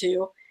direct people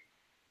to,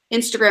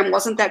 Instagram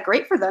wasn't that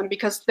great for them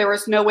because there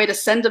was no way to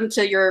send them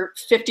to your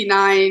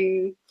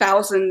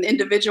 59,000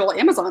 individual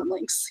Amazon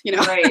links, you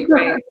know?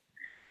 Right.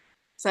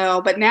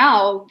 So, but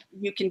now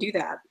you can do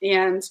that.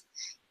 And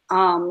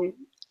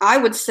I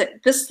would say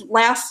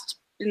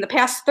in the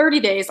past 30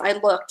 days, I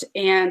looked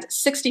and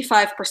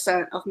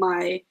 65% of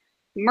my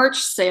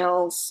merch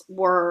sales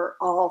were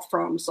all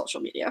from social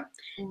media.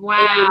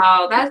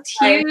 Wow, that's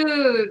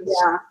huge.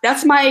 Yeah,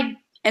 that's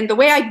and the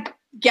way I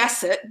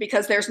guess it,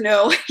 because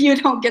you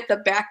don't get the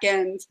back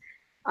end,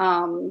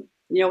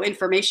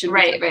 information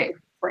right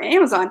for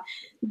Amazon,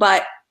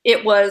 but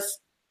it was,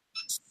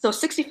 so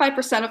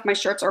 65% of my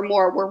shirts or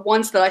more were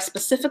ones that I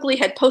specifically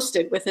had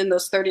posted within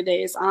those 30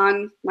 days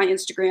on my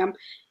Instagram,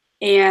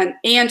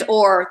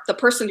 or the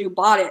person who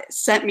bought it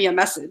sent me a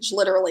message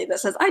literally that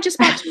says, I just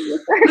bought you.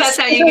 That's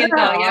how you can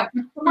tell, yeah.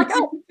 I'm like,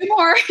 oh, do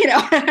more,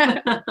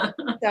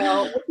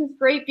 So, which is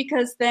great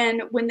because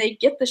then when they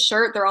get the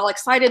shirt, they're all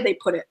excited. They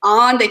put it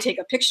on, they take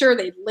a picture,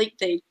 they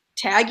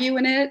tag you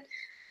in it.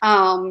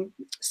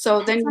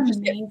 So then you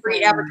just get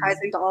free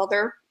advertising to all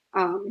their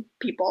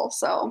people.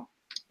 So,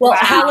 well,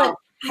 wow.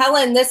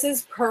 Helen, this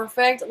is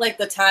perfect. Like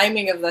the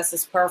timing of this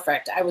is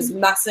perfect. I was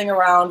messing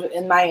around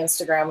in my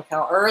Instagram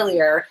account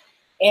earlier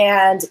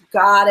and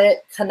got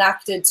it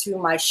connected to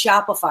my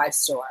Shopify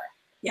store.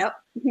 Yep.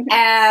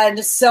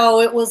 And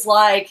so it was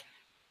like,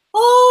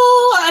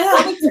 oh, I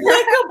have a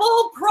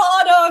clickable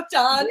product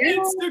on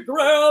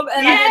Instagram.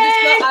 And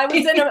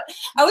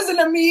I was in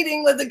a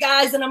meeting with the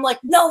guys and I'm like,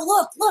 no,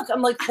 look.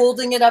 I'm like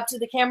holding it up to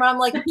the camera. I'm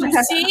like,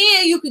 you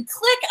see, you could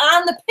click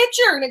on the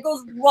picture and it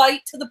goes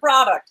right to the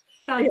product.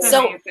 That's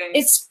so amazing.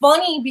 It's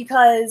funny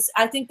because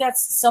I think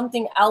that's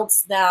something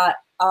else that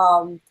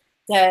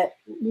that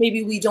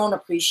maybe we don't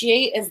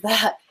appreciate is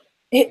that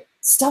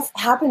stuff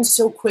happens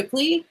so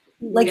quickly.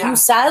 Like you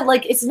said,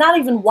 like it's not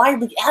even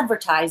widely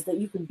advertised that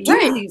you can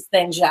do these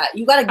things yet.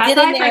 You got to get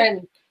in there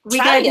and we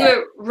got to do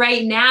it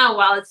right now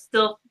while it's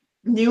still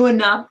new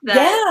enough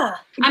that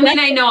I mean,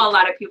 I know a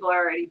lot of people are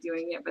already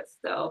doing it, but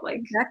still like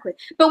exactly.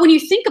 But when you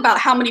think about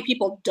how many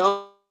people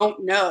don't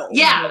know.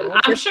 Yeah,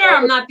 I'm sure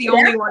I'm not the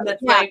only one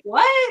that's like,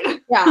 what?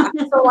 Yeah.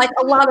 So like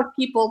a lot of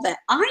people that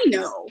I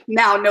know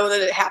now know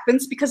that it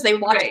happens because they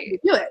watch me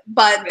do it.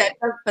 But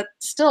but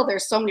still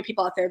there's so many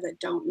people out there that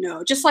don't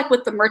know. Just like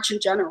with the merch in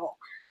general.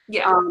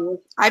 Yeah.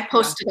 I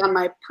posted on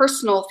my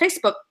personal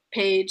Facebook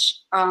page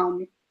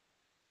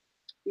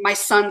my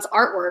son's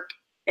artwork,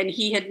 and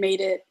he had made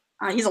it.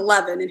 He's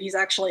 11 and he's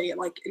actually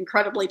like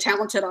incredibly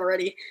talented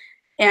already.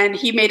 And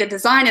he made a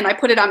design and I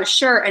put it on a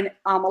shirt, and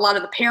a lot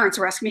of the parents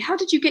were asking me, how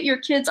did you get your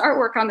kids'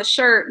 artwork on the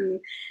shirt?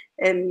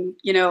 And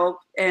you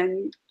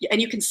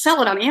can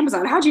sell it on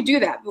Amazon. How'd you do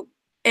that?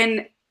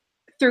 And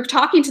through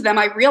talking to them,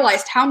 I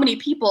realized how many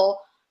people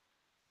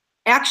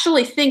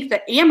actually think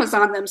that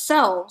Amazon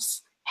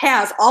themselves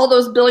has all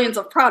those billions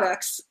of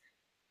products.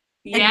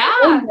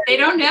 Yeah, they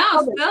don't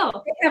know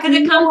still because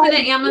it comes in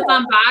an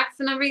Amazon box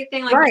and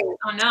everything. Like, I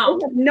don't know.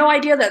 They have no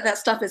idea that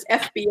stuff is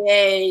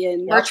FBA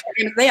and merch.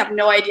 They have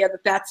no idea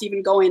that that's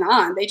even going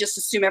on. They just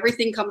assume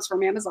everything comes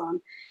from Amazon,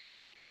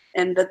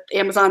 and that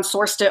Amazon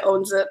sourced it,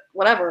 owns it,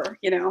 whatever,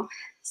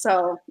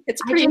 So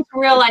it's pretty. I just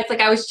realized, like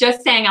I was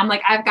just saying, I'm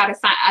like, I've got to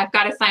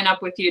sign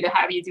up with you to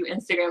have you do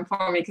Instagram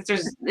for me because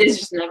it's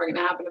just never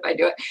gonna happen if I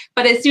do it.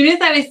 But as soon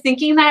as I was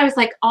thinking that, I was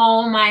like,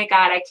 oh my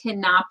God, I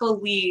cannot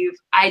believe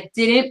I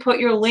didn't put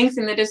your links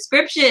in the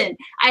description.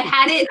 I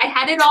had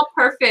it all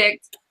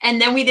perfect, and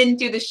then we didn't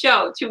do the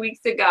show 2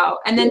 weeks ago,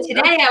 and then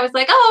today I was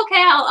like, oh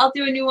okay, I'll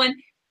do a new one.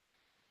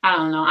 I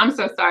don't know. I'm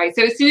so sorry.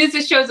 So as soon as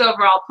the show's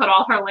over, I'll put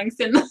all her links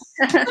in.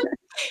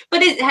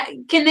 But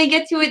can they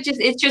get to it?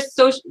 It's just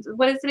social.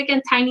 What is it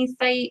again? Tiny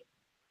Site.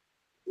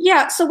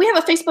 Yeah. So we have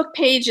a Facebook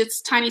page.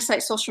 It's Tiny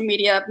Site Social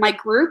Media. My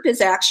group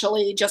is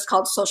actually just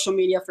called Social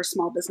Media for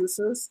Small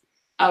Businesses.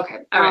 Okay.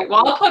 All right.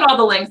 Well, I'll put all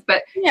the links,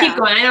 but keep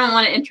going. I don't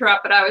want to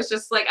interrupt, but I was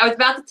just like, I was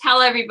about to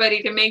tell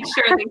everybody to make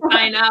sure they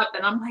sign up,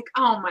 and I'm like,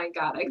 oh my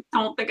God, I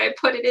don't think I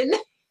put it in.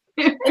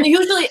 And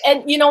usually,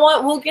 and you know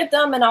what, we'll get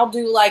them, and I'll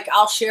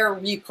share a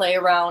replay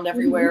around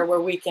everywhere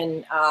where we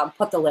can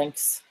put the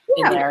links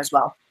in there as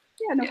well.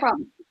 Yeah, no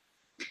problem.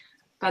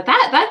 But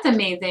that's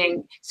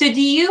amazing. So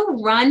do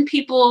you run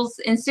people's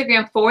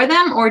Instagram for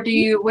them, or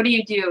what do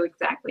you do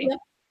exactly? Yeah.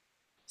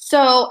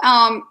 So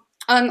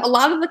a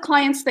lot of the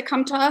clients that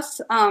come to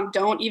us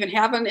don't even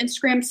have an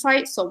Instagram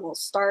site, so we'll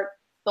start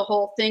the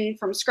whole thing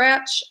from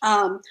scratch,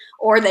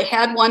 or they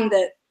had one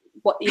that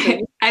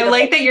I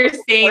like that you're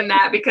saying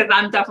that because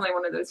I'm definitely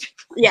one of those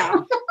people. Yeah.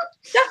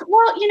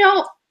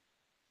 Well,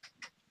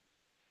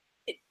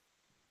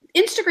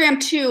 Instagram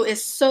too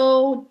is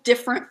so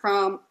different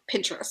from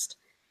Pinterest.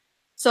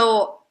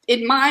 So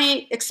in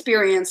my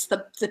experience,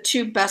 the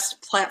two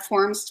best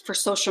platforms for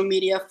social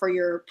media for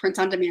your print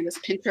on demand is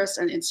Pinterest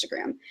and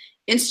Instagram.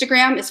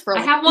 Instagram is for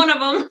I have one of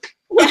them.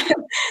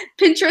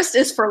 Pinterest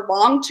is for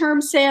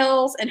long-term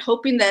sales and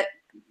hoping that,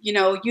 you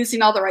know,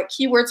 using all the right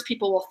keywords,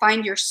 people will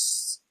find your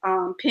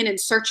pin in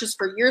searches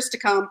for years to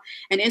come.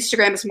 And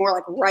Instagram is more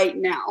like right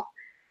now.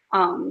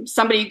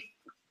 Somebody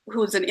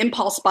who's an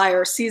impulse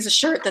buyer sees a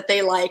shirt that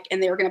they like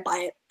and they're going to buy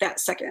it that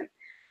second.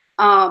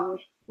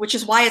 Which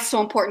is why it's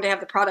so important to have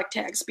the product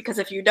tags, because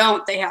if you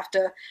don't, they have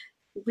to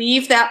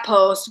leave that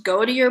post,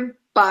 go to your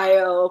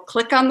bio,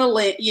 click on the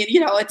link. You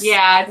know, it's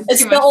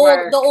the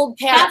old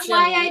caption. That's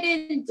why I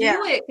didn't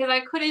do it, because I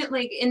couldn't,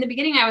 like, in the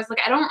beginning I was like,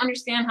 I don't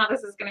understand how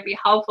this is going to be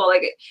helpful.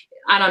 Like,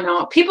 I don't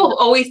know. People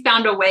always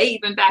found a way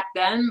even back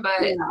then,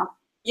 but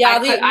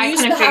I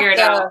couldn't figure it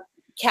out.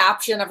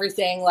 Caption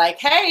everything like,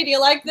 hey, do you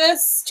like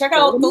this? Check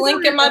out the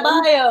link in my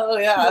bio.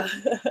 Yeah.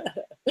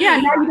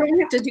 Yeah, now you don't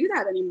have to do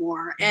that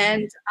anymore.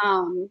 And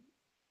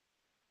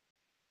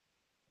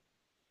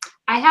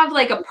I have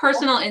like a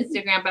personal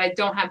Instagram, but I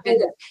don't have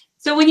business.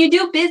 So when you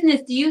do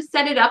business, do you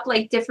set it up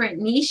like different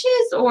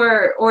niches,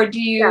 or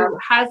do you,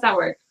 how does that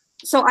work?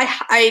 So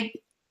I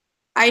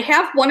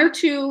have one or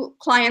two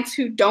clients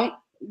who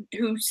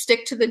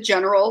stick to the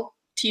general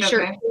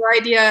t-shirt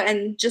idea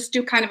and just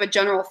do kind of a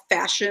general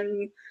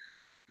fashion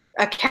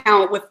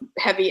account with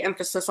heavy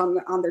emphasis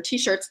on their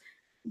t-shirts.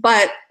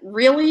 But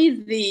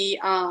really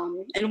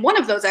and one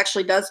of those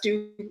actually does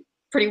do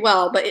pretty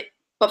well, but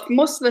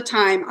most of the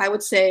time I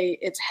would say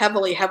it's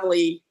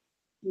heavily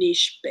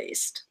niche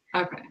based.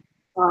 Okay.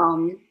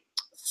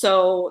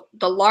 So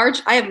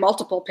I have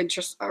multiple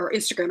Pinterest or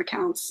Instagram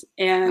accounts,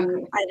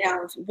 and I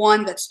have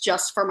one that's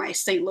just for my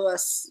St.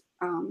 Louis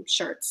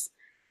shirts.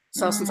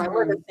 So since I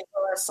live in St.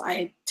 Louis,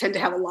 I tend to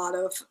have a lot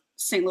of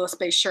St. Louis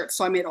based shirts.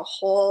 So I made a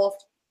whole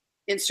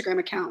Instagram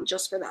account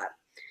just for that.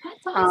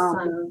 That's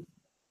awesome.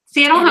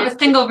 See, I don't have a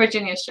single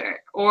Virginia shirt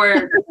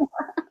or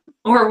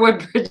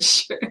Woodbridge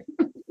shirt.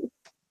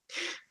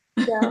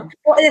 Yeah.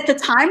 Well, at the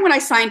time when I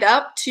signed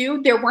up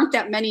too, there weren't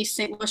that many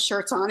St. Louis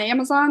shirts on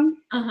Amazon.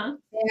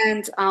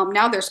 And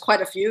now there's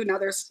quite a few. Now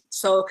there's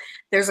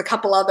a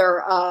couple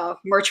other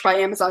merch by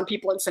Amazon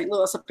people in St.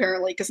 Louis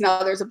apparently, because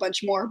now there's a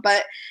bunch more.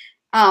 But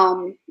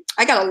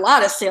I got a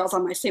lot of sales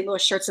on my St.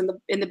 Louis shirts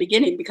in the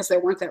beginning because there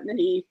weren't that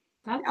many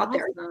out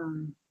there.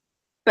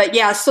 But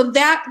yeah, so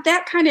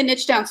that kind of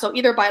niched down. So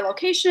either by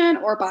location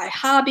or by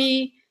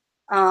hobby.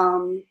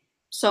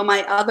 So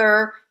my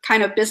other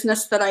kind of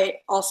business that I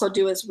also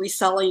do is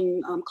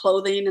reselling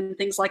clothing and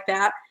things like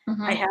that.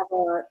 I have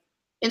an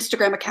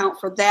Instagram account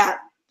for that.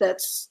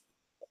 That's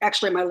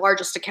actually my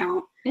largest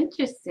account.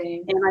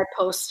 Interesting. And I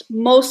post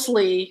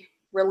mostly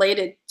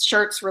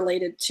shirts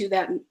related to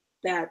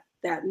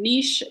that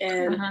niche.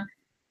 And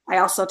I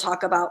also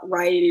talk about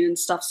writing and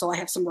stuff. So I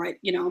have some other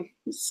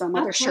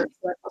shirts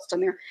that I post on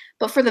there.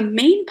 But for the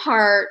main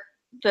part,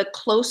 the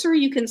closer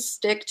you can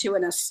stick to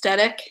an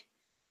aesthetic,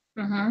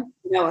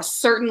 a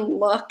certain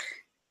look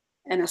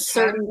and a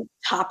certain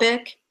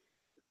topic,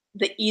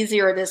 the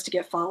easier it is to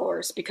get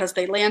followers, because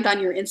they land on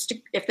your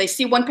if they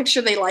see one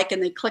picture they like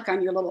and they click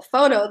on your little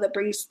photo that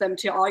brings them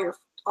to all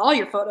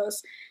your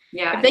photos.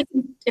 Yeah.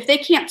 If they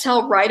can't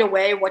tell right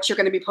away what you're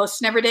going to be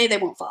posting every day, they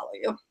won't follow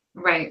you.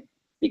 Right.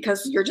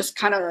 Because you're just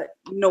kind of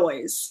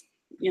noise,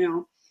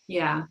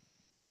 Yeah.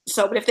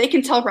 So, but if they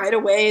can tell right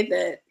away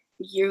that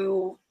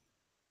you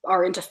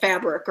are into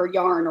fabric or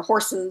yarn or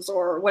horses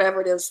or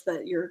whatever it is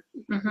that your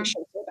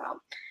show's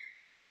about.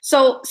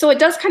 So it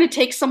does kind of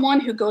take someone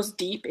who goes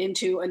deep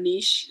into a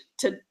niche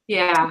to be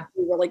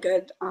really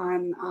good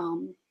on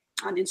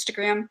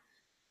Instagram.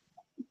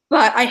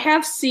 But I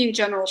have seen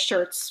general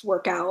shirts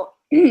work out.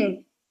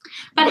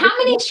 But how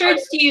many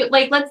shirts do you,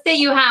 like, let's say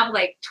you have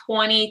like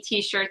 20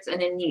 t-shirts in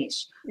a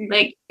niche.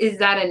 Like, is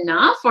that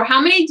enough? Or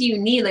how many do you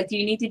need? Like, do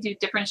you need to do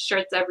different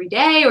shirts every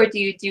day? Or do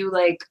you do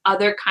like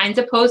other kinds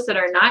of posts that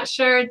are not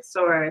shirts?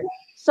 Or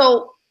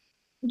so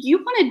you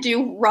want to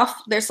do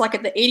there's like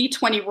the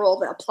 80-20 rule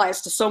that applies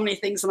to so many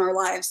things in our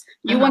lives.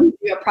 You want to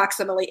do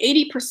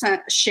approximately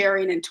 80%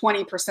 sharing and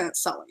 20%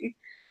 selling.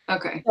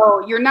 Okay.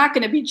 So you're not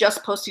going to be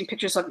just posting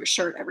pictures of your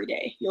shirt every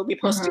day. You'll be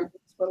posting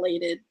things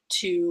related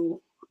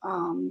to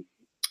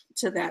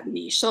that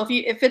niche. So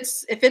if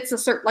it's a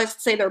certain,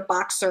 let's say they're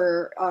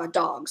boxer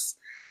dogs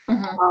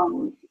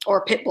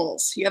or pit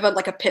bulls, you have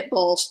a pit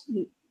bull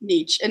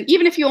niche. And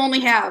even if you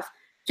only have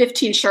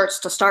 15 shirts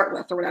to start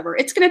with or whatever,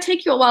 it's going to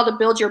take you a while to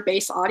build your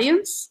base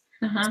audience.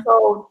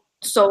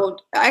 So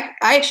I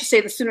actually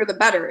say the sooner the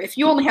better. If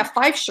you only have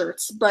 5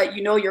 shirts, but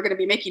you're going to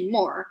be making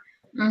more,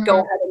 go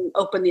ahead and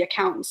open the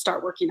account and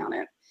start working on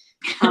it.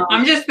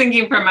 I'm just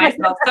thinking for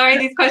myself. Sorry,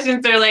 these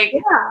questions are like,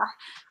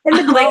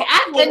 like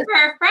asking for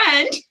a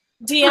friend.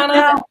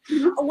 Deanna,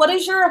 what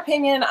is your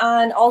opinion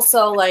on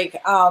also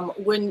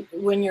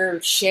when you're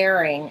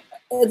sharing?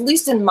 At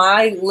least in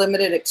my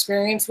limited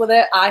experience with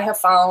it, I have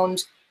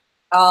found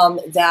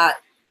that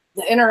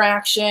the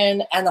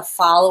interaction and the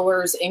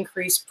followers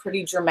increase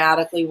pretty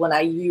dramatically when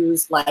I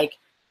use like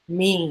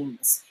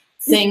memes,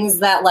 things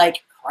that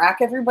like crack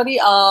everybody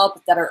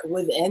up, that are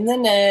within the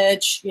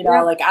niche. You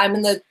know, like I'm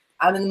in the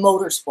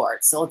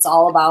motorsports, so it's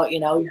all about, you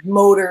know,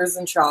 motors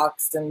and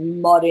trucks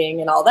and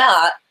mudding and all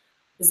that.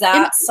 Is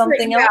that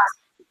something else?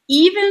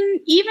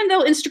 Even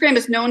though Instagram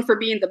is known for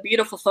being the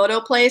beautiful photo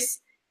place,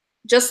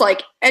 just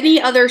like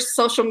any other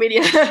social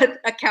media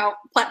account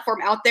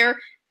platform out there,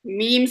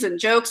 memes and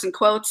jokes and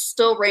quotes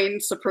still reign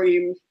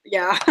supreme.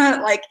 Yeah,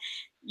 like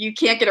you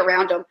can't get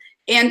around them.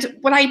 And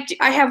what I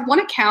have one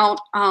account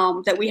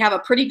that we have a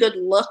pretty good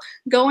look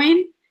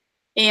going.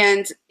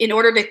 And in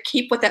order to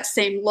keep with that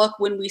same look,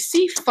 when we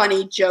see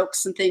funny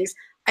jokes and things,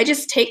 I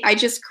just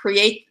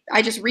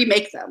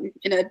remake them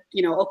in a,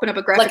 you know, open up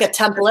a graphic. Like a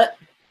template?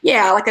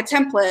 Yeah, like a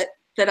template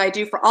that I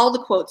do for all the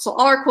quotes. So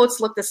all our quotes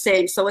look the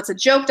same. So it's a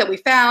joke that we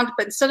found,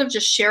 but instead of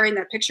just sharing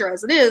that picture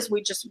as it is,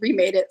 we just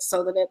remade it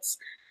so that it's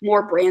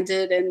more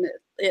branded and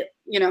it,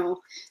 you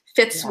know,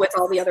 fits with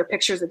all the other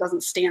pictures. It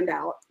doesn't stand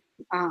out.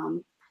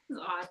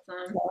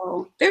 Awesome.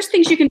 So there's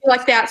things you can do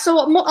like that. So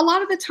a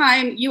lot of the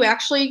time you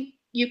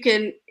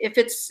can, if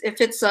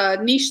it's a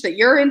niche that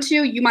you're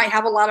into, you might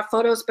have a lot of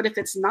photos, but if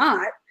it's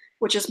not,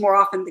 which is more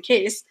often the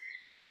case,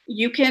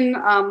 you can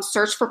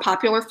search for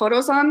popular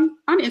photos on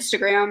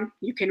Instagram.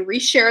 You can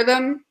reshare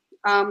them.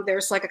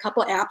 There's like a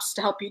couple of apps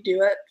to help you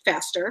do it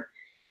faster.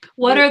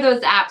 What are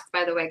those apps,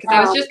 by the way? Because I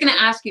was just going to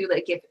ask you,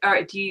 like,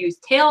 do you use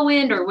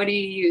Tailwind or what do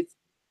you use?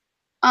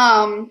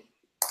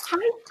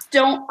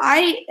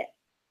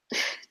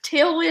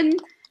 Tailwind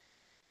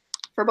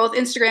for both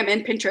Instagram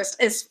and Pinterest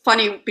is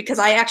funny because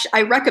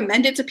I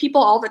recommend it to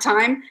people all the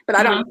time, but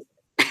I don't.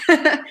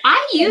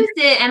 I use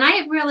it and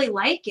I really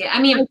like it. I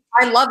mean,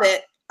 I love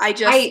it.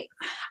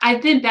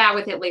 I've been bad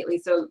with it lately,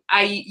 so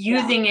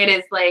using it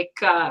is like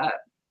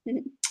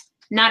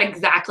not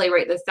exactly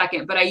right this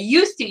second, but I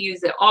used to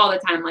use it all the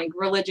time, like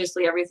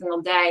religiously every single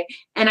day,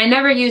 and I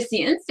never used the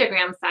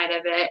Instagram side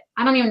of it.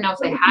 I don't even know if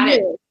they had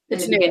it in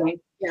the beginning.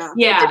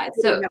 Yeah.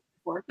 So,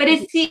 but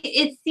it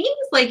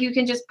seems like you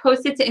can just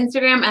post it to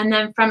Instagram, and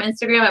then from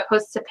Instagram it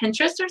posts to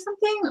Pinterest or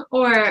something,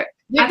 or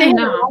I don't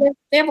know.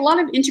 They have a lot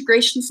of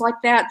integrations like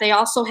that. They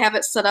also have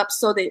it set up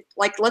so that,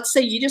 like, let's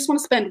say you just want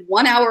to spend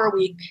 1 hour a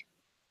week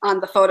on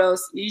the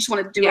photos. You just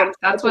want to do it.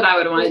 That's what I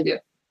would want to do.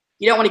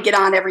 You don't want to get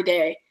on every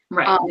day.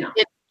 Right.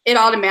 It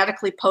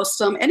automatically posts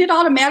them, and it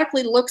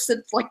automatically looks at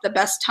like the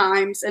best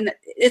times, and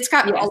it's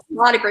got a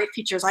lot of great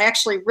features. I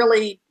actually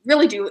really,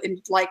 really do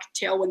like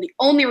Tailwind. The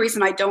only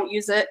reason I don't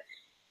use it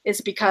is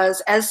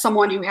because as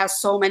someone who has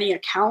so many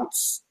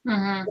accounts,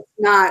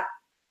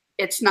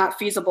 it's not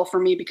feasible for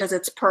me because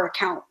it's per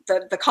account.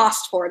 The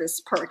cost for it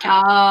is per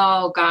account.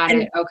 Oh, got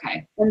it.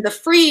 Okay. And the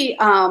free,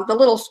 the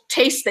little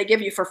taste they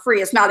give you for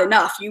free is not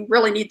enough. You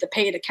really need the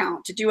paid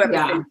account to do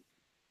everything.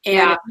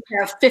 Yeah. And if you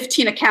have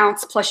 15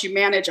 accounts plus you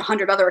manage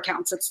 100 other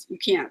accounts, you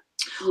can't.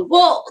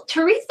 Well,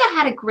 Teresa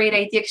had a great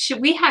idea.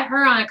 We had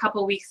her on a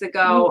couple of weeks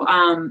ago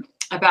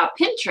about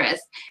Pinterest,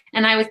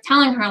 and I was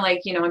telling her,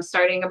 like, you know, I'm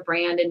starting a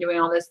brand and doing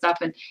all this stuff,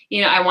 and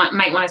you know,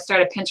 might want to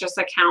start a Pinterest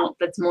account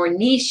that's more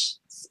niche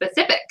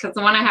specific, because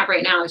the one I have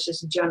right now is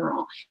just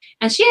general.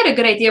 And she had a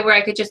good idea where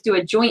I could just do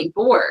a joint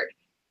board.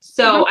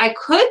 So I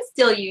could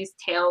still use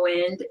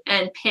Tailwind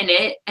and pin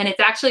it, and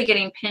it's actually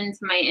getting pinned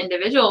to my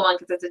individual one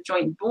because it's a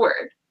joint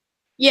board.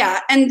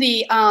 Yeah, and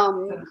the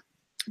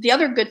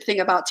other good thing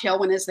about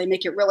Tailwind is they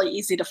make it really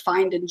easy to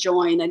find and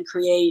join and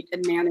create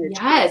and manage.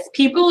 Yes,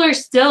 people are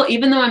still,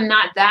 even though I'm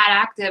not that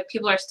active,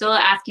 people are still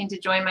asking to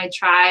join my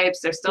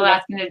tribes. They're still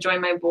asking to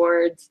join my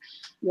boards.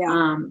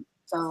 Yeah.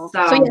 So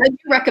yeah, I do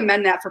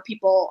recommend that for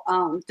people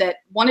that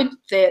want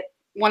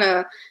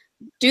to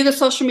do the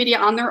social media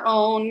on their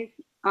own,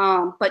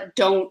 but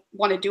don't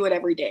want to do it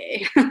every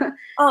day.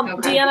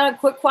 Deanna,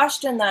 quick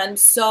question then.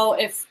 So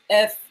if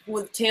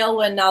with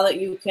Tailwind, now that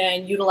you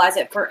can utilize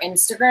it for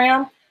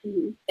Instagram,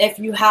 if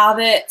you have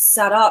it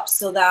set up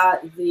so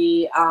that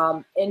the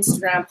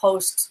Instagram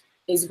post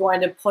is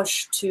going to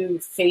push to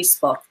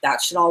Facebook,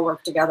 that should all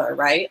work together,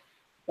 right?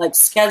 Like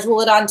schedule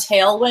it on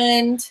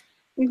Tailwind,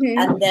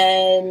 and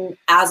then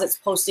as it's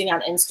posting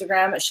on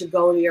Instagram, it should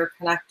go to your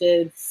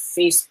connected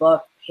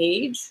Facebook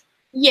page.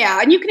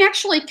 Yeah, and you can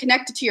actually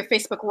connect it to your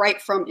Facebook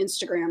right from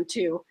Instagram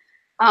too.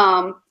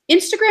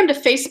 Instagram to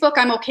Facebook,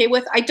 I'm okay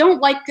with. I don't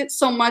like it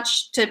so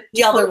much to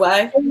the other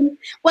way.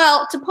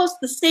 Well, to post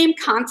the same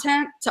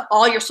content to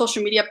all your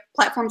social media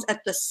platforms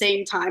at the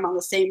same time on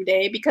the same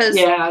day, because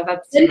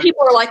then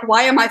people are like,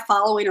 why am I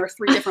following her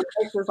 3 different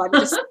places? I've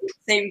just seen the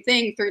same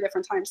thing 3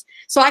 different times.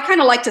 So I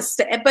kind of like to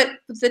stay, but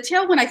the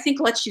Tailwind I think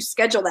lets you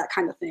schedule that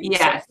kind of thing.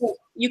 Yes. So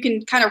you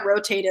can kind of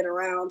rotate it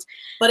around.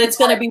 But it's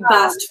going to be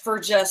best for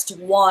just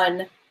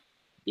one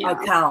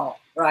account.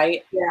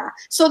 Right. Yeah.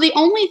 So the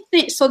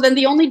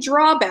only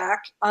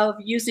drawback of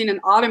using an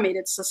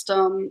automated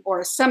system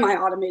or a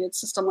semi-automated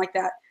system like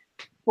that,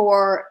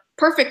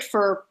 perfect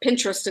for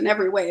Pinterest in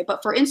every way,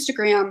 but for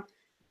Instagram,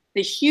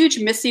 the huge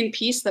missing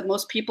piece that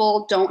most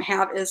people don't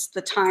have is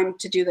the time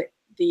to do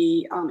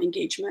the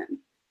engagement.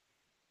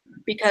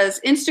 because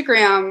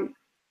Instagram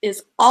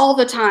is all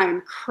the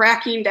time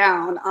cracking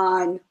down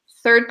on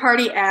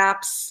third-party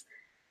apps,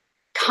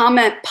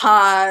 comment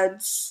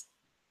pods,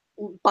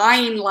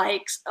 buying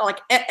likes, like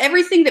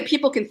everything that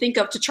people can think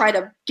of to try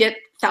to get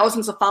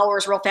thousands of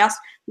followers real fast.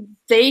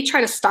 They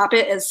try to stop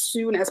it as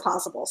soon as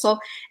possible. So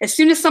as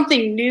soon as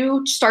something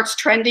new starts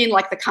trending,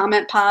 like the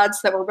comment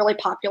pods that were really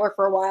popular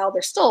for a while,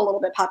 they're still a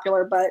little bit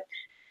popular, but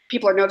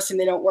people are noticing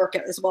they don't work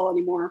as well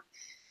anymore,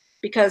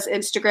 because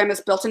Instagram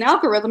has built an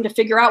algorithm to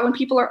figure out when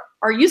people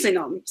are using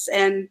them,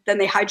 and then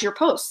they hide your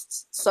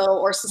posts,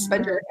 or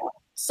suspend your account.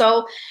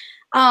 So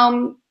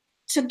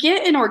to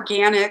get an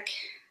organic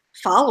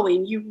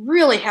following, you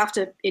really have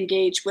to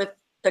engage with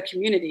the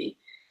community.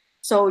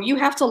 So you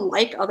have to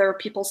like other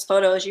people's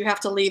photos. You have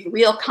to leave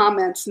real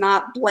comments,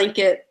 not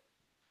blanket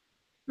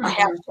a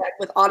hashtag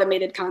with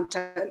automated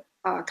content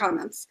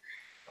comments.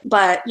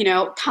 But,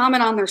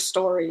 comment on their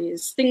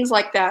stories, things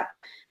like that,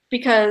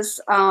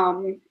 because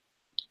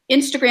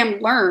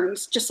Instagram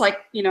learns, just like,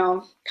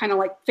 kind of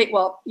like,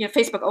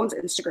 Facebook owns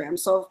Instagram.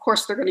 So of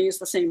course they're going to use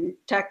the same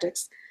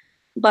tactics,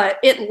 but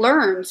it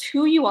learns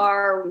who you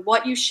are,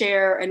 what you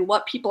share, and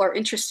what people are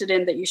interested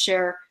in that you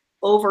share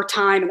over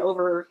time and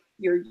over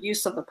your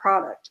use of the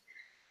product.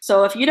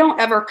 So if you don't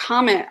ever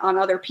comment on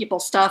other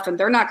people's stuff and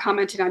they're not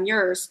commenting on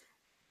yours,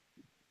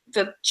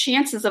 the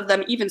chances of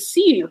them even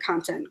seeing your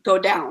content go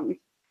down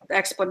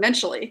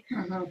exponentially.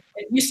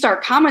 If you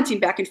start commenting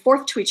back and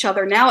forth to each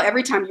other, now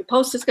every time you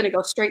post, it's going to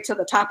go straight to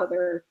the top of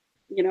their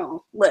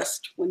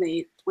list when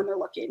they're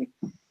looking.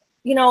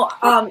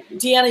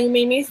 Deanna, you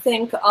made me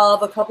think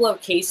of a couple of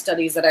case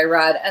studies that I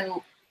read, and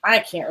I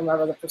can't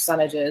remember the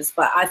percentages,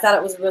 but I thought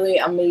it was really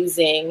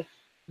amazing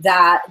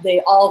that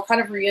they all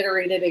kind of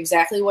reiterated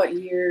exactly what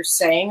you're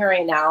saying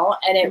right now.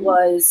 And it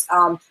was,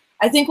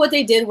 I think what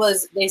they did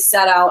was they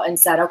set out and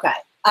said, okay,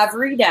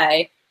 every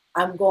day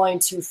I'm going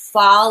to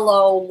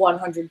follow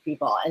 100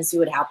 people and see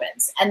what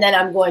happens. And then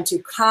I'm going to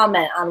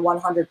comment on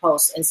 100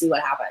 posts and see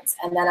what happens.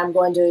 And then I'm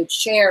going to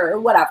share or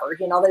whatever.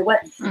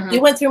 They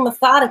went through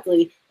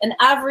methodically, and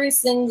every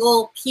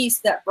single piece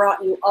that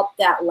brought you up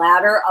that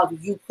ladder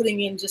of you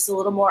putting in just a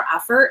little more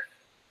effort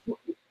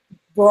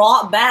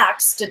brought back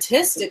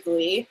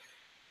statistically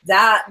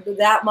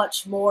that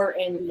much more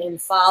in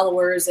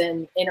followers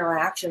and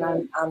interaction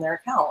on their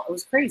account. It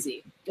was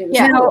crazy.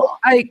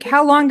 Like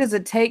how long does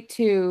it take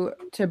to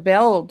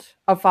build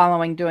a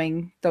following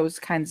doing those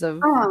kinds of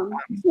well,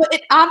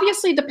 it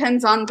obviously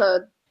depends on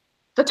the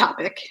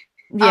topic.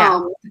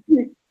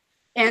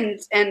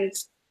 And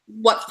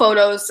what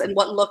photos and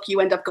what look you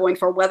end up going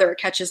for, whether it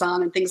catches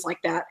on and things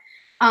like that.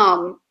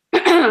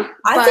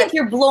 I think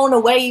you're blown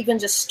away even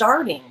just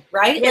starting,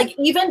 right? Like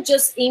even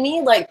just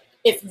Amy, like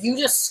if you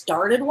just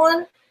started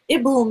one,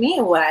 it blew me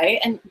away.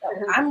 And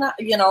I'm not,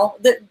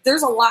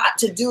 there's a lot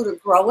to do to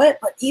grow it,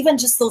 but even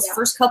just those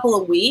first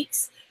couple of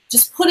weeks,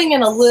 just putting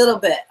in a little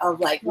bit of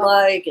like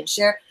and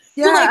share.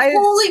 Yeah, you're like,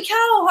 holy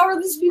cow, how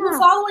are these people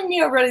following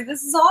me already?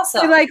 This is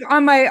awesome. Like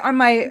on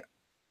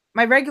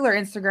my regular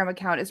Instagram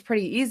account is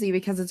pretty easy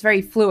because it's very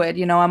fluid.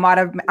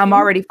 I'm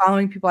already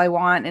following people I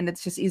want, and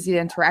it's just easy to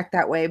interact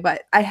that way.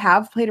 But I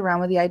have played around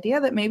with the idea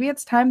that maybe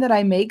it's time that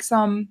I make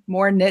some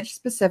more niche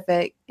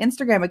specific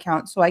Instagram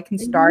accounts so I can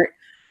start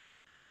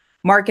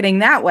marketing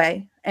that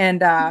way.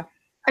 And I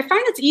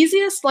find it's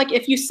easiest, like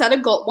if you set a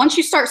goal, once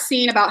you start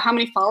seeing about how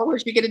many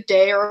followers you get a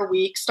day or a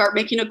week, start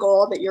making a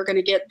goal that you're going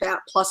to get that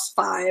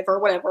 +5 or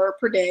whatever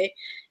per day.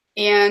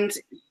 And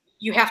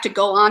you have to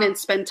go on and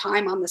spend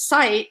time on the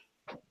site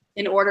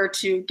in order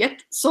to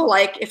get, so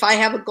like if I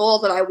have a goal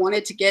that I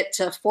wanted to get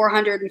to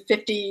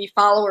 450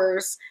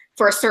 followers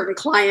for a certain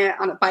client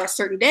by a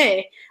certain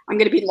day, I'm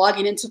going to be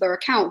logging into their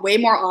account way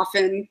more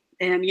often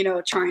and,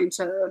 trying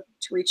to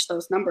reach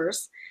those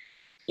numbers.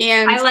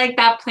 And I like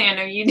that plan.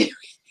 Are you doing?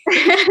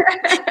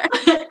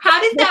 How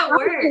does that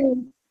work?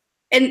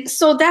 And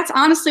so that's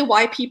honestly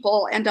why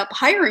people end up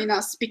hiring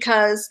us,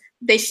 because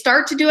they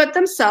start to do it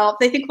themselves.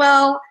 They think,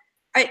 well,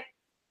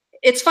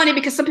 it's funny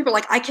because some people are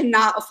like, I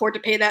cannot afford to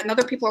pay that. And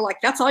other people are like,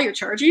 that's all you're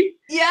charging?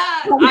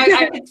 Yeah.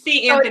 I could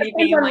see Anthony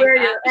being like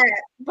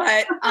that.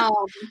 But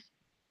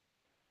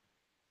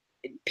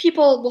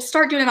people will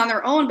start doing it on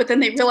their own, but then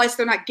they realize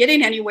they're not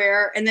getting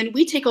anywhere. And then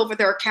we take over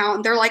their account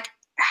and they're like,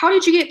 how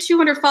did you get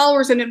 200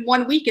 followers? And in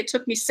 1 week, it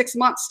took me 6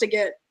 months to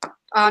get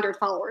 100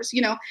 followers,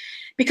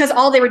 because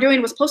all they were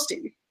doing was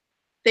posting.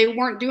 They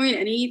weren't doing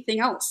anything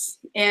else.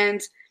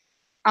 And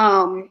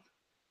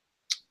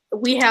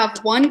we have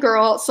one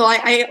girl, so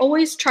I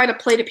always try to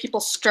play to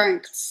people's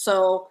strengths.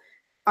 So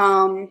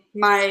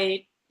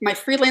my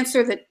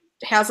freelancer that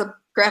has a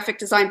graphic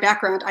design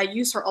background, I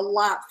use her a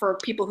lot for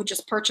people who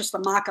just purchase the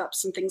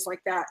mock-ups and things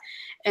like that.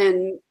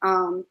 And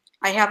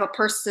I have a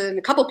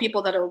couple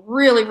people that are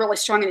really, really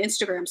strong in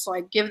Instagram. So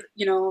I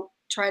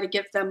try to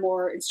give them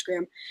more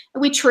Instagram.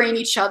 And we train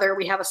each other.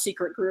 We have a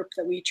secret group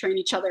that we train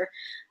each other.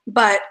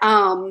 But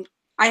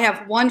I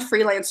have one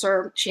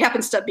freelancer. She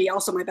happens to be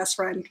also my best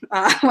friend,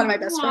 one of my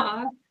best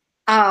friends.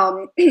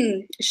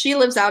 She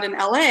lives out in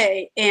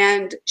LA,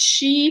 and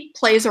she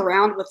plays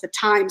around with the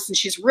times, and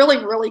she's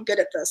really, really good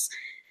at this.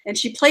 And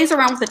she plays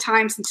around with the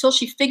times until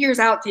she figures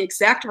out the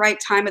exact right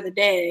time of the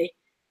day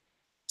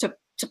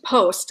to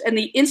post. And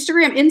the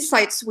Instagram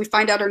insights we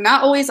find out are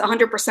not always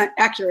 100%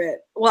 accurate.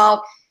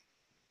 Well,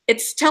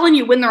 it's telling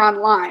you when they're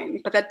online,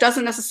 but that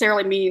doesn't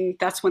necessarily mean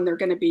that's when they're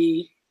going to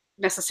be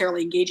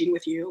necessarily engaging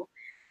with you.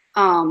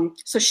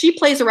 So she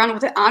plays around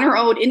with it on her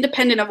own,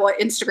 independent of what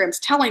Instagram's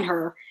telling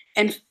her,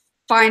 and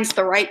finds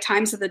the right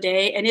times of the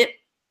day. And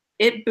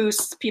it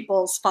boosts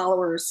people's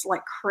followers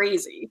like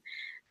crazy.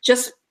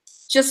 Just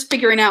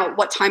figuring out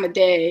what time of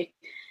day,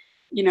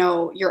 you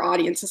know, your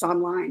audience is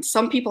online.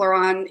 Some people are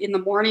on in the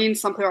morning,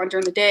 some people are on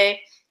during the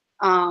day.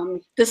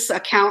 This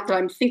account that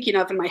I'm thinking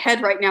of in my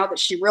head right now that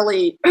she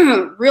really,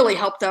 really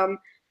helped them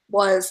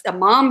was a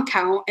mom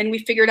count. And we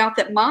figured out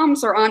that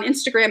moms are on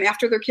Instagram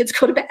after their kids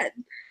go to bed.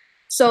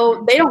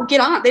 So they don't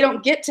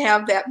get to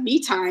have that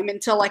me time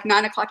until like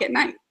 9 o'clock at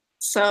night.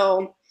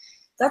 So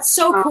that's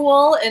so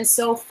cool and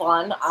so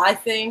fun. I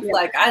think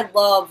like I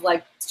love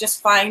like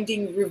just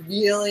finding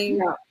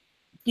revealing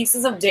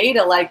pieces of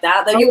data like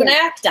that you can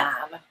act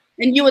on.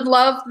 And you would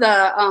love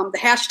the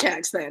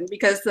hashtags then,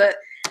 because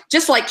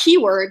just like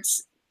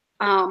keywords,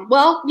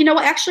 well, you know,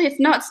 actually it's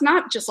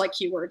not just like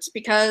keywords,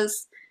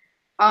 because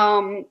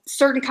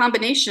certain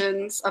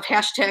combinations of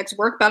hashtags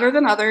work better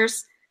than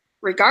others,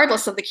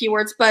 regardless of the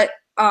keywords. But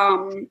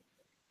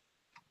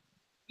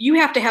you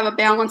have to have a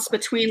balance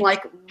between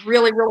like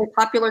really, really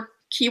popular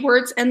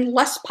keywords and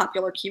less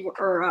popular keyword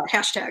or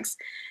hashtags.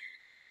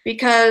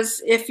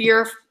 Because if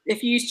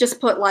you just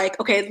put like,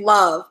 okay,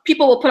 love,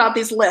 people will put out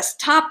these lists,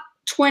 top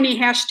 20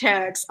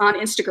 hashtags on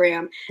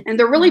Instagram, and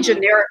they're really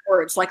generic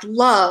words like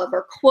love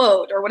or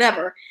quote or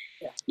whatever.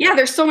 Yeah,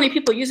 there's so many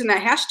people using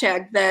that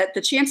hashtag that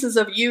the chances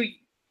of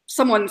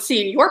someone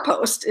seeing your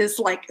post is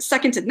like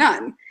second to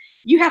none.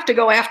 You have to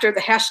go after the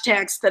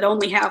hashtags that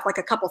only have like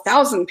a couple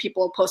thousand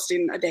people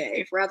posting a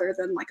day rather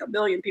than like 1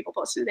 million people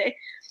posting a day.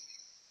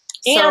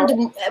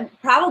 And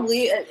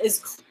probably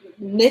as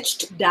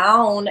niched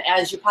down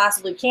as you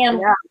possibly can.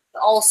 Yeah.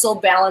 Also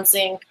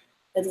balancing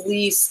at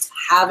least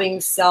having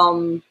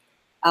some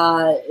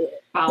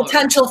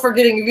potential for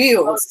getting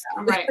views.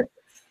 Right.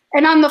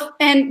 And on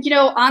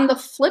the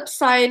flip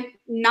side,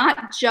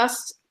 not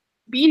just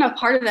being a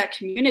part of that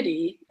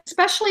community,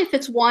 especially if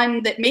it's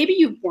one that maybe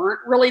you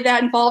weren't really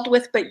that involved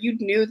with, but you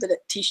knew that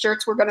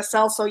t-shirts were going to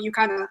sell. So you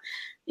kind of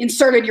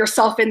inserted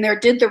yourself in there,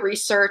 did the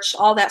research,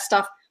 all that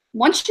stuff.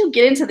 Once you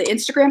get into the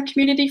Instagram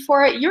community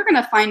for it, you're going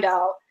to find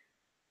out,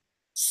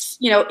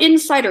 you know,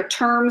 insider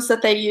terms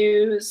that they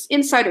use,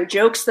 insider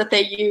jokes that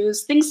they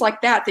use, things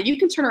like that you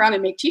can turn around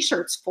and make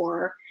t-shirts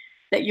for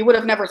that you would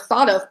have never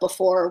thought of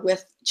before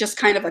with just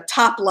kind of a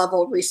top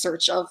level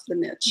research of the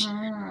niche.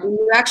 When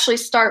you actually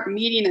start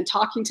meeting and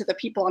talking to the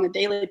people on a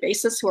daily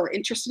basis who are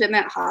interested in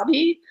that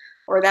hobby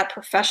or that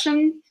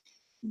profession,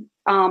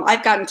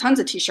 I've gotten tons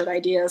of t-shirt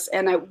ideas,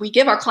 and we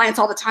give our clients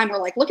all the time. We're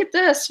like, look at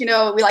this, you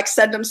know, we like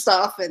send them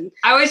stuff. And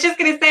I was just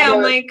going to say,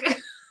 I'm like,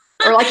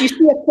 or like you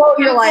see a quote,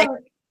 you're like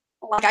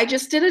I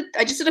just did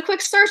a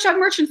quick search on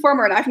Merch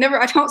Informer, and I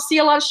don't see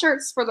a lot of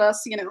shirts for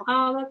this, you know.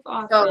 Oh, that's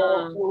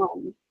awesome.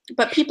 So,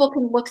 but people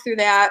can look through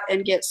that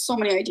and get so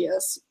many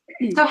ideas.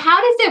 So how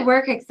does it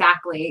work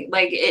exactly?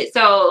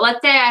 So let's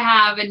say I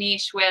have a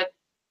niche with,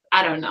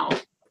 I don't know,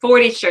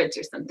 40 shirts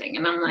or something.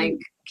 And I'm like,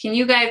 can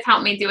you guys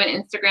help me do an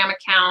Instagram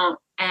account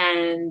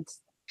and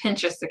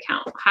Pinterest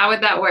account? How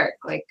would that work?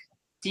 Like,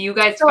 do you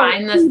guys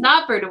find the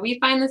stuff, or do we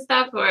find the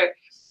stuff?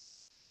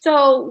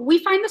 So we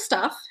find the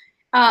stuff,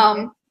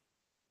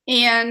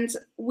 and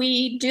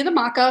we do the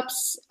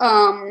mock-ups.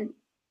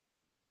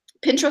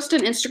 Pinterest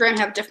and Instagram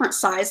have different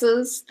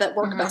sizes that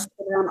work best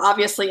for them.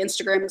 Obviously,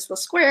 Instagram is the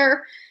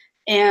square,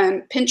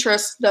 and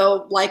Pinterest,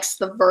 though, likes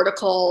the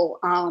vertical,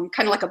 kind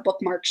of like a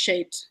bookmark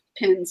shaped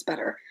pins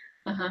better.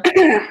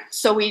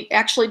 So we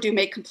actually do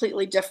make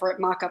completely different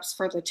mock-ups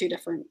for the two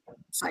different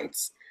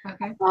sites.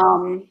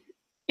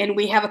 And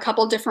we have a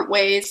couple different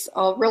ways.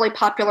 A really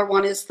popular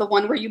one is the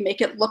one where you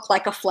make it look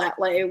like a flat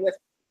lay with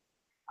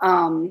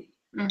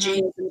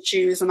jeans and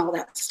shoes and all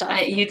that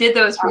stuff. You did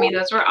those for me.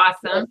 Those were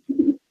awesome.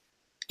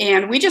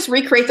 And we just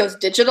recreate those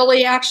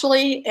digitally,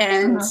 actually.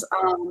 And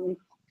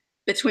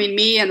between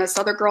me and this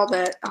other girl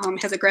that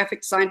has a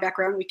graphic design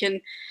background, we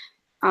can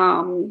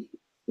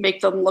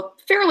make them look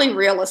fairly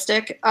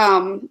realistic.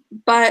 Or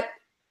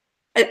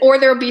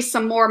there'll be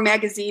some more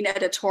magazine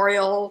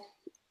editorial,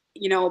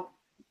 you know,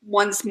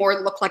 ones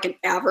more look like an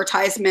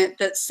advertisement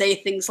that say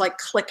things like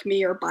click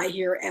me or buy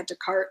here, add to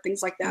cart,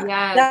 things like that.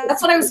 Yeah,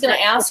 that's what I was going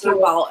to ask you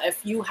about.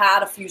 If you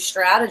had a few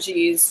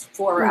strategies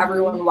for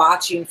everyone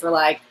watching for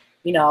like,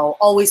 you know,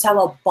 always have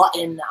a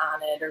button on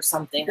it or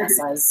something that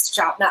says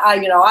shop now,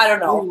 you know, I don't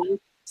know.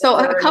 So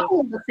a couple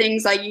of the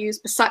things I use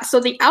besides, so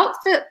the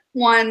outfit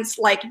ones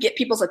like get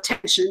people's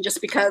attention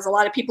just because a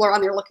lot of people are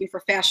on there looking for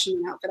fashion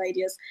and outfit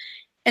ideas.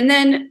 And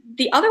then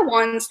the other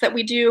ones that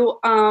we do,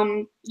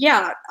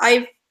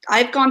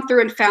 I've gone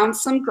through and found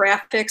some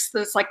graphics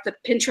that's like the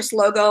Pinterest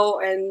logo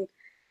and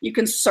You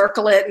can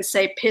circle it and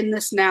say, pin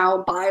this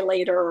now, buy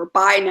later, or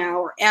buy now,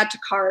 or add to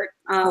cart.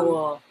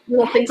 Cool.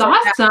 Little things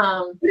That's like that.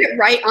 awesome. Put it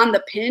right on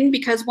the pin,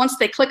 because once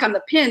they click on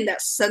the pin,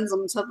 that sends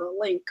them to the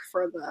link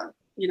for the,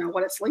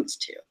 what it's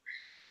linked to.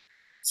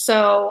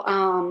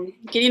 So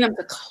getting them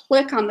to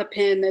click on the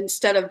pin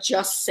instead of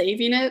just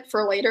saving it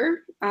for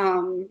later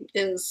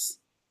is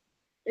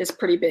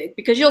pretty big,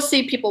 because you'll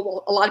see a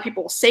lot of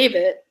people will save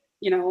it.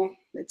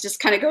 It just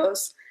kind of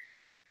goes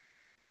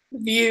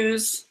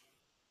views,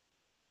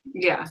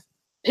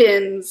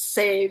 pins,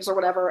 saves, or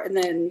whatever, and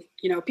then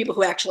people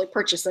who actually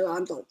purchase it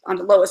on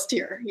the lowest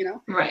tier.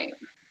 Right.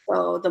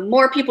 So the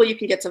more people you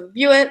can get to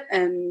view it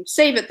and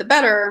save it, the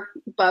better.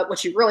 But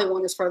what you really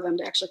want is for them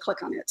to actually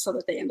click on it, so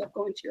that they end up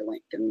going to your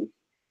link and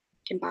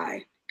can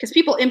buy. Because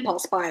people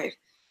impulse buy.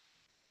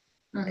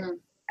 Mm-hmm.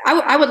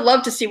 I would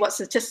love to see what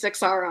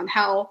statistics are on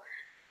how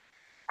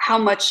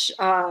much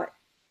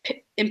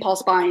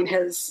impulse buying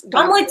has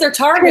done. I'm like their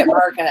target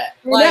market.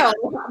 Like,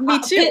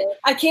 me too.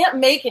 I can't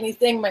make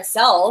anything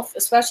myself,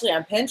 especially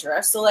on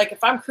Pinterest. So like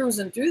if I'm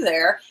cruising through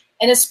there,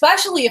 and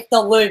especially if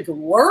the link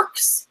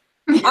works,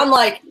 I'm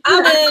like,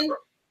 I'm in.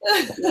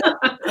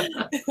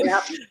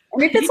 Yeah.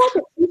 And if it's like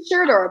a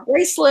t-shirt or a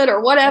bracelet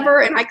or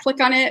whatever, and I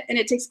click on it and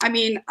it takes,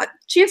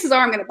 chances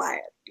are I'm going to buy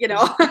it.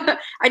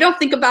 I don't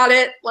think about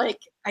it. Like,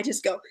 I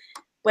just go.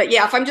 But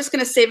yeah, if I'm just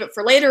going to save it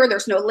for later,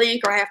 there's no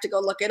link, or I have to go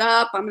look it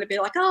up, I'm going to be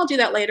like, oh, I'll do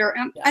that later.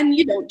 And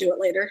you don't do it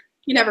later.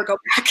 You never go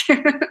back.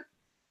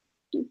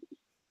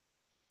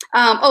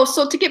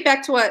 So to get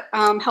back to what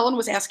Helen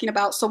was asking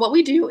about. So what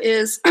we do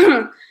is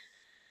both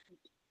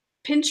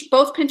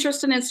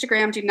Pinterest and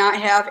Instagram do not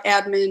have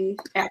admin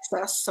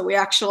access. So we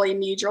actually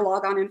need your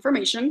logon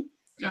information.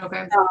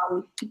 Okay.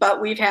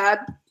 But we've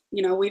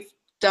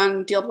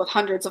dealt with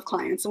hundreds of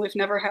clients, and we've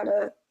never had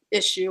a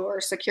issue or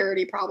a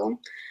security problem.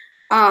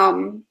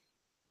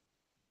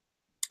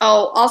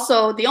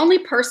 Also, the only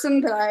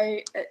person that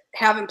I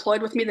have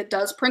employed with me that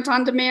does print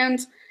on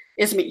demand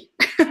is me.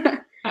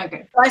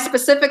 Okay. I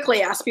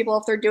specifically ask people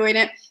if they're doing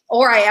it,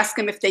 or I ask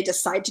them if they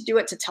decide to do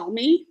it to tell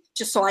me,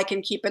 just so I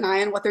can keep an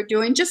eye on what they're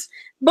doing. Just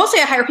mostly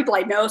I hire people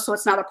I know, so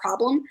it's not a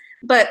problem.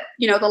 But,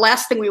 the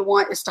last thing we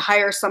want is to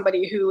hire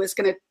somebody who is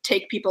going to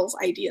take people's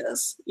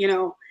ideas,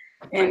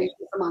 and use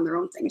them on their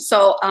own thing.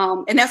 So,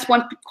 and that's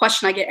one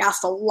question I get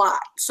asked a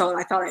lot. So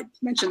I thought I'd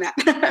mention that.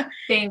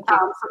 Thank you.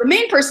 So the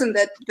main person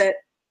that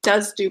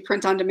does do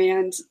print on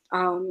demand,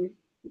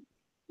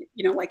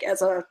 like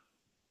as a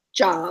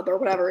job or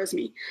whatever, is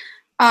me.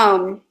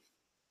 But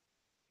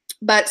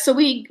so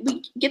we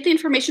get the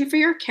information for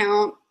your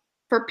account.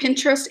 For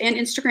Pinterest and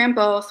Instagram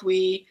both,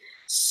 we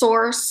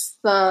source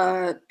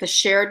the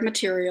shared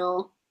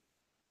material.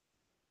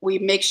 We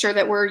make sure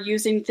that we're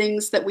using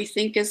things that we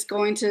think is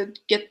going to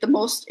get the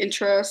most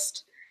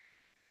interest.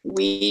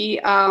 We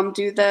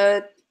do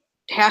the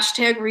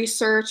hashtag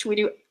research. We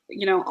do,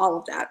 all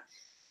of that.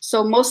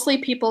 So mostly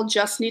people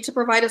just need to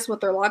provide us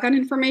with their logon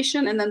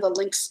information and then the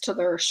links to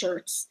their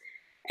shirts.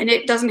 And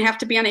it doesn't have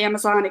to be on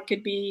Amazon. It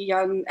could be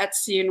on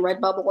Etsy and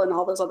Redbubble and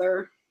all those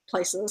other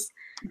places.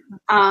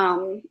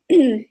 And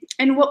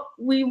what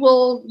we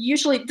will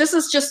usually, this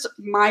is just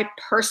my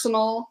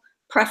personal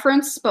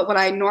preference, but what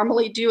I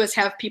normally do is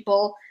have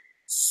people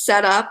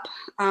set up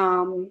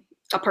a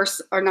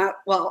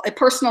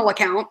personal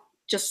account,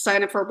 just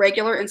sign up for a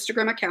regular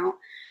Instagram account,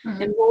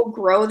 and we'll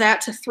grow that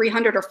to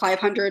 300 or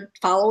 500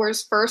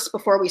 followers first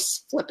before we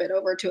flip it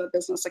over to a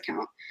business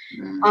account.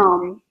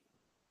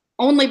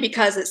 Only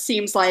because it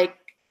seems like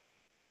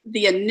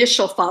the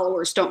initial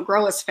followers don't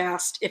grow as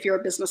fast if you're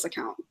a business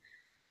account.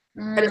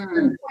 At a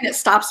certain point, it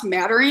stops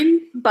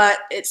mattering, but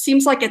it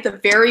seems like at the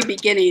very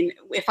beginning,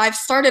 if I've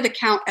started an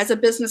account as a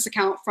business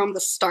account from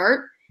the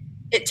start,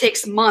 it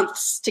takes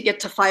months to get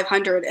to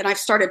 500. And I've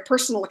started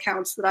personal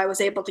accounts that I was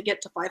able to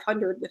get to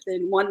 500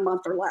 within 1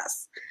 month or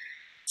less.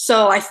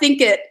 So I think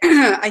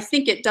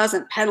it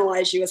doesn't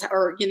penalize you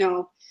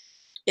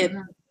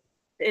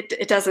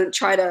it doesn't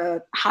try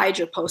to hide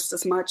your posts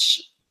as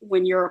much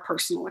when you're a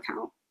personal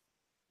account.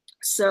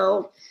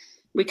 So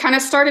we kind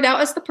of started out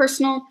as the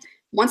personal.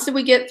 Once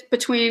we get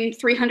between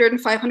 300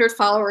 and 500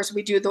 followers,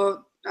 we do the,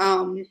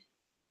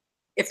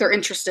 if they're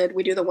interested,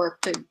 we do the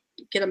work to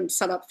get them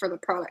set up for the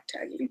product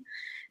tagging.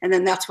 And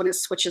then that's when it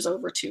switches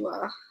over to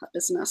a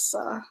business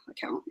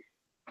account.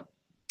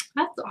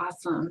 That's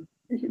awesome.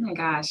 Oh my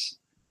gosh.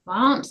 Well,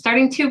 I'm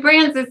starting 2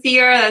 brands this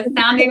year. That's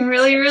sounding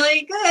really,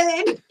 really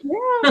good.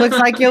 Yeah. Looks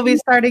like you'll be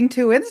starting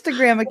 2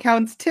 Instagram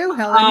accounts too,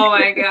 Helen. Oh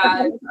my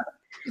God.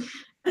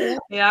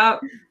 Yeah.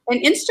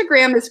 And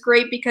Instagram is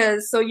great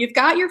because so you've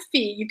got your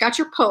feed, you've got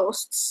your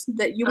posts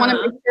that you want to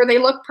make sure they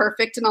look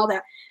perfect and all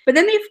that. But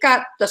then you've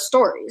got the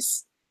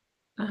stories.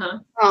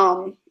 And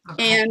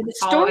the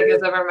story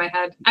goes over my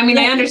head. I mean,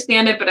 I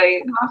understand it, but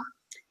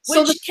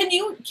can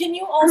you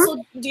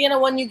also, Deanna,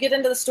 when you get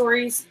into the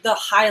stories, the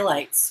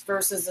highlights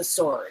versus the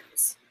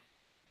stories,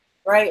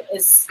 right?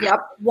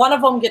 One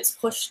of them gets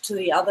pushed to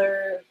the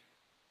other.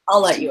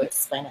 I'll let you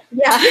explain it.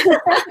 Yeah.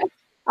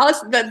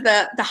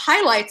 The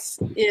highlights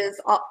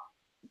is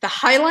the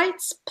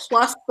highlights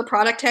plus the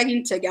product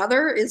tagging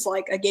together is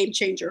like a game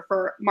changer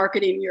for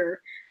marketing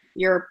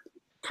your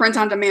print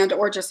on demand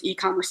or just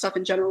e-commerce stuff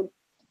in general.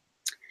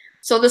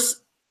 So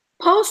this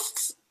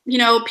posts, you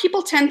know,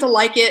 people tend to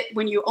like it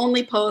when you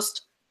only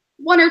post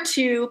 1 or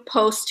 2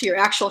 posts to your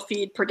actual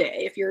feed per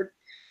day. If you're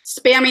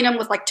spamming them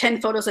with like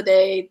 10 photos a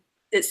day,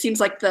 it seems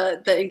like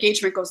the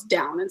engagement goes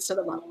down instead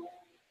of up.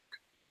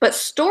 But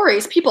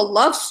stories, people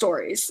love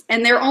stories,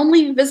 and they're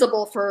only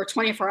visible for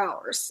 24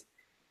 hours.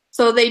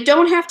 So they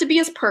don't have to be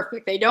as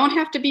perfect. They don't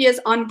have to be as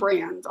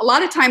unbrand. A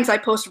lot of times I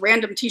post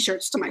random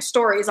t-shirts to my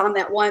stories on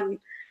that one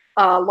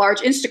large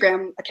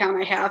Instagram account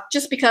I have,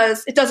 just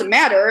because it doesn't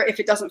matter if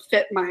it doesn't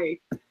fit my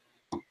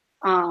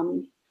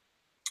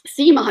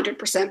theme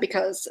 100%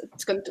 because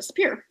it's going to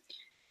disappear.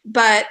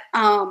 But,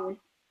 and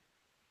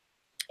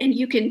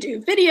you can do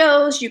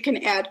videos, you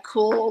can add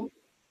cool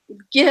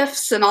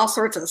GIFs and all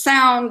sorts of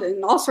sound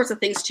and all sorts of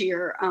things to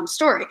your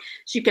story.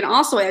 So you can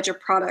also add your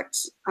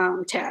product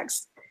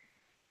tags.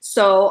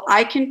 So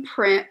I can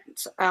print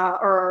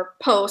or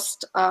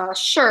post a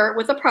shirt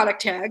with a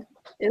product tag.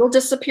 It'll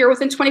disappear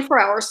within 24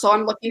 hours. So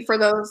I'm looking for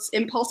those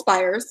impulse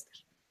buyers.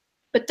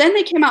 But then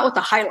they came out with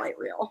a highlight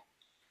reel.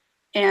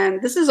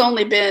 And this has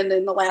only been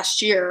in the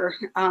last year,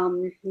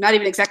 not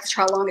even exactly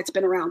sure how long it's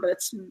been around, but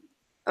it's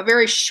a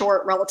very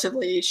short,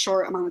 relatively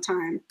short amount of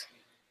time.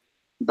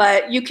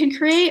 But you can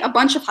create a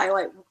bunch of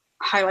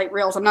highlight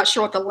reels. I'm not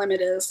sure what the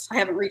limit is. I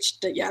haven't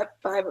reached it yet,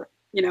 but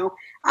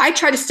I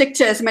try to stick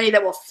to as many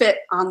that will fit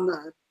on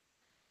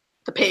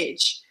the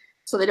page,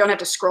 so they don't have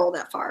to scroll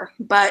that far.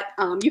 But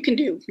you can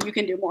do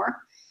more.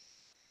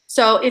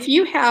 So if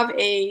you have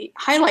a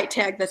highlight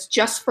tag that's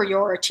just for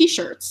your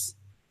t-shirts,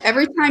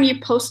 every time you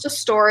post a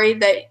story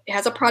that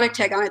has a product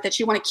tag on it that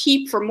you want to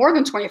keep for more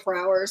than 24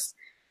 hours,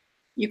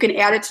 you can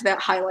add it to that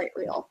highlight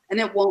reel, and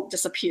it won't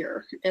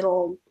disappear.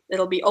 It'll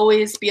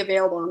always be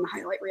available on the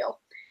highlight reel,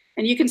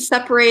 and you can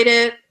separate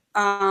it.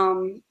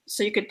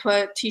 So you could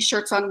put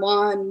t-shirts on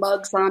one,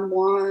 mugs on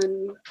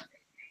one,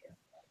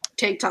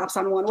 tank tops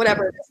on one,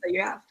 whatever it is that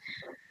you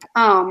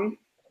have.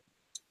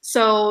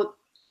 So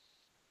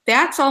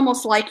that's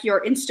almost like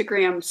your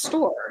Instagram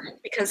store,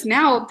 because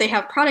now they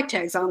have product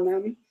tags on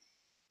them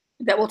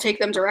that will take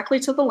them directly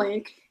to the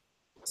link.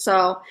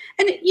 So,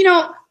 and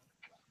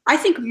I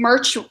think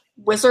Merch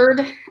Wizard,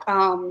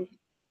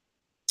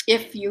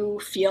 if you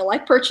feel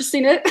like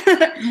purchasing it,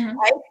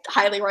 I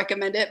highly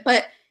recommend it.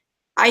 But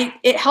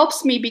it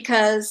helps me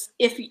because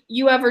if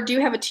you ever do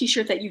have a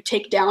t-shirt that you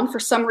take down for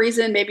some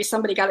reason, maybe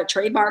somebody got a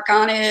trademark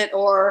on it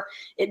or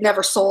it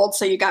never sold,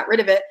 so you got rid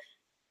of it,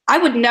 I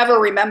would never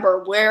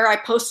remember where I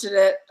posted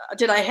it.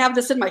 Did I have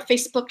this in my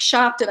Facebook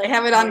shop? Did I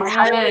have it on my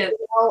highlight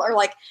wall? Or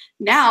like,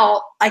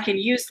 now I can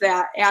use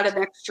that, add an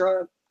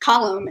extra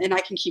column, and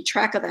I can keep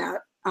track of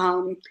that.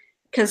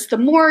 Because the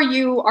more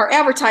you are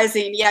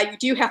advertising, you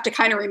do have to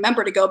kind of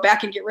remember to go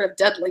back and get rid of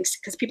dead links,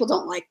 because people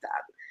don't like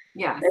that.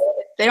 Yeah.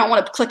 They don't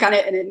want to click on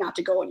it and it not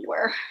to go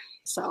anywhere.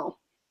 So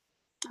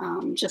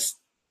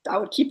I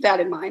would keep that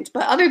in mind.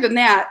 But other than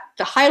that,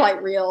 the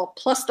highlight reel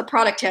plus the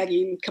product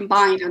tagging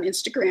combined on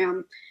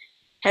Instagram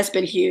has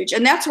been huge.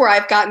 And that's where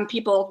I've gotten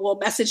people will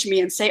message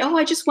me and say, oh,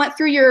 I just went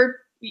through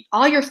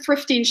all your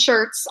thrifting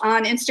shirts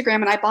on Instagram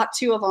and I bought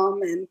 2 of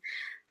them. And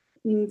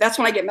that's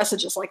when I get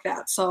messages like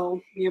that.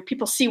 So,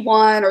 people see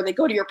one or they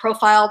go to your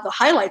profile, the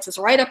highlights is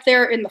right up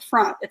there in the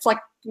front. It's like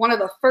one of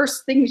the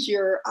first things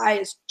your eye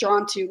is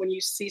drawn to when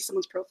you see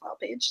someone's profile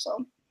page.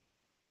 So,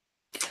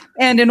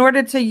 and in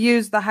order to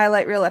use the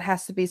highlight reel, it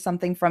has to be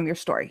something from your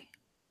story.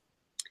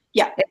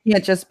 Yeah. It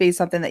can't just be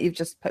something that you've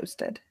just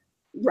posted.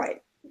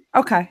 Right.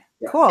 Okay.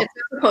 Cool. It's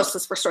never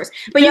posted for stories.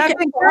 But I've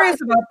been curious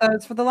about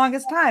those for the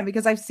longest time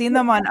because I've seen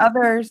them on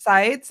other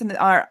sites and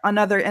on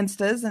other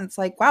Instas, and it's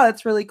like, wow,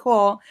 that's really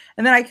cool.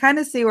 And then I kind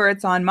of see where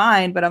it's on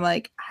mine, but I'm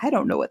like, I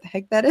don't know what the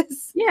heck that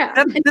is. Yeah.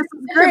 This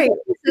is great.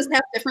 Businesses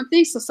have different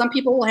things. So some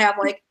people will have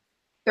like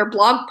their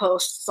blog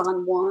posts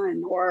on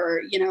one,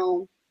 or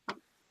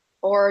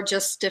or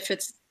just if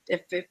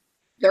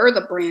they're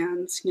the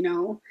brands,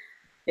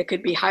 it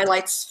could be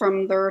highlights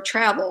from their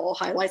travel,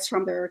 highlights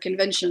from their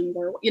convention,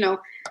 or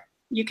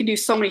you can do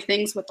so many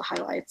things with the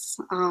highlights.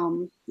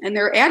 And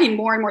they're adding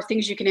more and more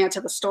things you can add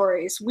to the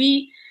stories.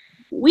 We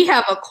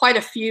have quite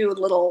a few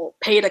little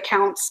paid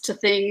accounts to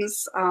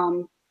things,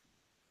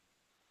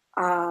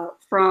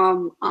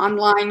 from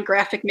online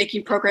graphic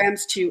making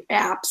programs to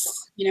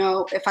apps.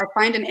 If I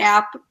find an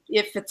app,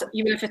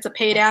 even if it's a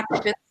paid app,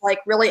 if it like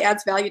really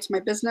adds value to my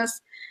business,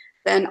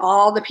 then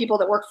all the people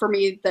that work for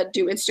me that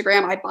do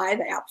Instagram, I buy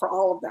the app for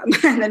all of them.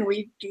 And then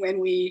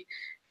we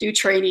do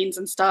trainings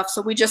and stuff.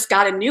 So we just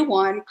got a new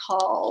one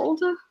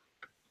called, let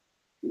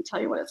me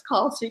tell you what it's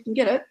called so you can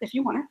get it if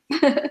you want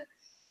it.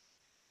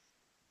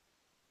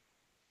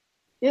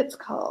 It's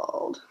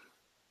called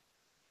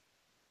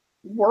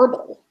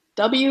Werble,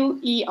 Werble,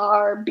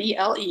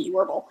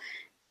 Werble.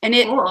 And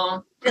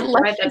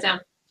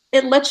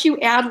it lets you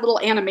add little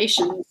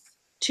animations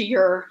to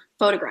your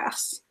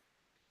photographs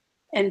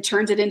and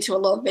turns it into a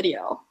little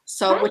video.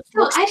 So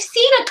I've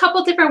seen a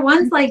couple different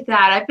ones like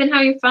that. I've been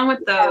having fun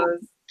with those.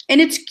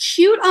 And it's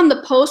cute on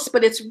the posts,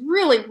 but it's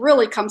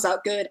really comes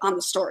out good on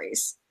the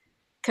stories.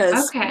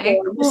 Because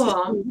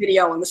cool.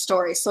 Video on the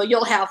story. So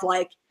you'll have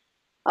like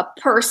a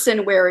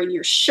person wearing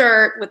your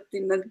shirt but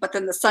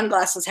then the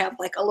sunglasses have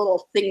like a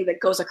little thing that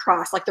goes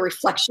across, like the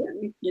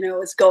reflection, you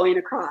know, is going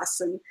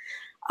across, and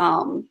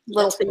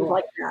little things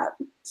like that.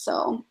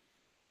 So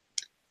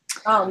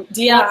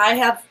Deanna, I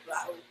have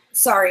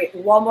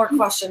one more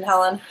question,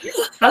 Helen.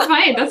 That's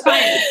fine.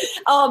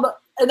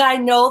 And I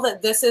know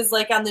that this is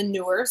like on the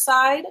newer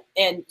side,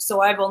 and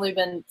so I've only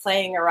been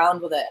playing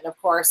around with it, and of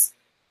course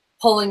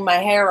pulling my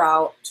hair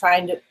out,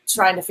 trying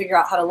to figure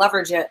out how to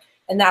leverage it.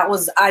 And that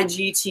was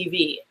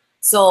IGTV.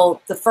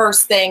 So the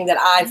first thing that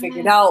I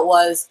figured out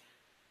was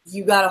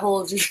you got to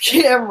hold your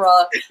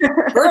camera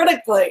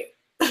vertically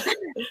or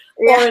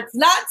it's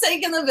not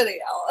taking the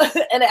video,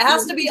 and it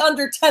has to be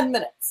under 10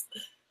 minutes.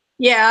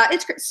 Yeah,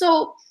 it's great.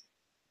 So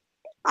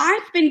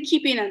I've been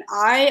keeping an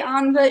eye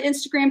on the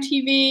Instagram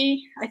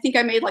TV. I think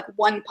I made like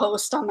one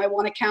post on my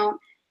one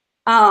account.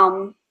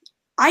 I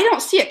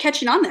don't see it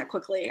catching on that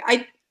quickly.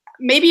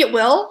 Maybe it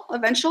will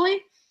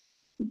eventually.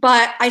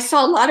 But I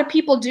saw a lot of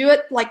people do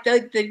it, like they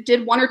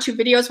did 1 or 2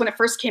 videos when it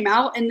first came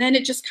out, and then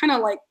it just kind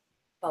of like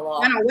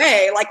went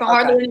away, like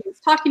hardly anyone was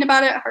talking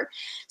about it.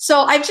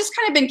 So I've just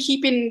kind of been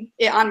keeping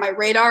it on my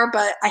radar,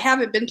 but I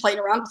haven't been playing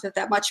around with it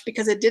that much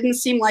because it didn't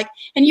seem like,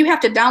 and you have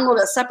to download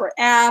a separate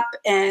app,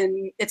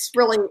 and it's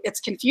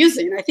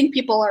confusing. I think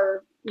people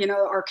are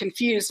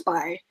confused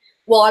by.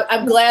 Well,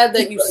 I'm glad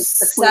that you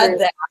said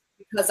that,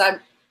 because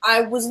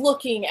I was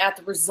looking at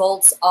the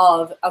results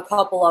of a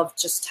couple of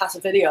just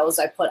test videos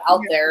I put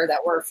out there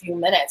that were a few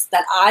minutes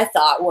that I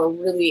thought were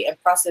really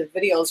impressive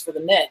videos for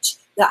the niche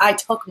that I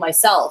took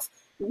myself.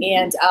 Mm-hmm.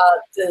 And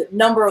the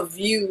number of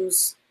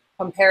views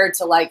compared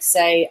to, like,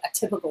 say, a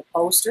typical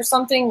post or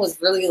something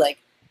was really, like,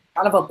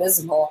 kind of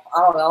abysmal.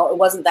 I don't know. It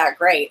wasn't that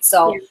great.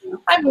 So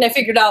I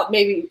figured out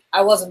maybe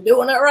I wasn't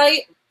doing it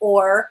right,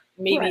 or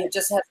maybe it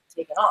just hasn't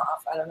taken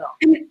off. I don't know.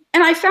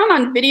 And I found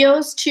on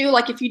videos too,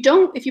 like if you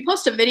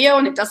post a video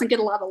and it doesn't get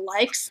a lot of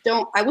likes,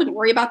 I wouldn't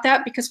worry about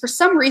that, because for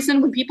some reason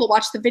when people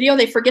watch the video,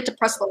 they forget to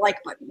press the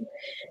like button,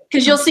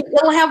 because you'll see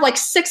it'll have like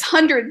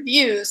 600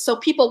 views. So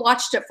people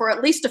watched it for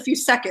at least a few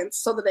seconds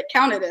so that it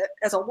counted it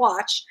as a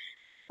watch,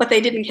 but they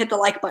didn't hit the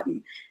like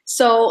button.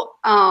 So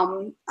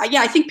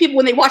I think people,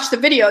 when they watch the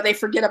video, they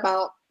forget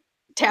about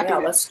tapping.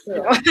 Yeah, that's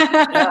true.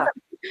 Yeah.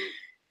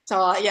 So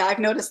I've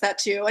noticed that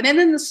too. And then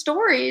in the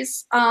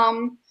stories,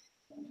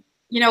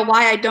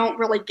 why I don't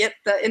really get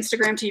the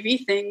Instagram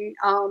TV thing,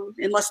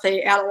 unless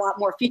they add a lot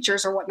more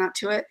features or whatnot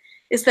to it,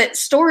 is that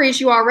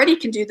stories, you already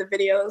can do the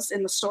videos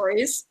in the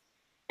stories.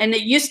 And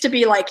it used to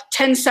be like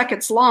 10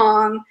 seconds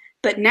long,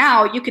 but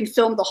now you can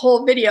film the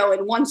whole video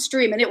in one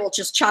stream and it will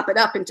just chop it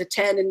up into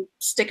 10 and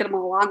stick them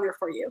all on there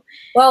for you.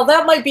 Well,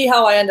 that might be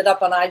how I ended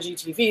up on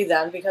IGTV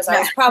then, because I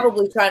was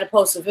probably trying to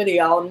post a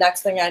video, and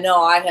next thing I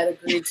know, I had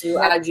agreed to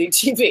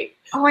IGTV.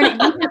 Oh,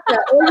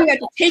 you had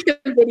to take a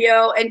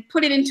video and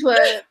put it into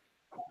a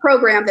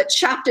program that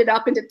chopped it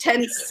up into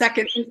 10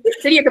 seconds.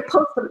 Then you had to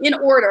post them in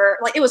order.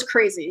 Like, it was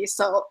crazy.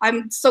 So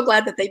I'm so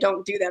glad that they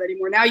don't do that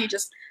anymore. Now you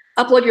just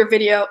upload your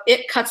video,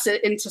 it cuts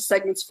it into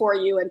segments for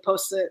you and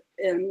posts it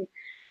in.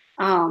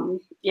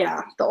 The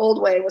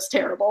old way was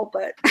terrible,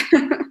 but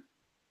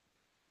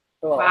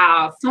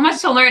wow, so much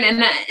to learn.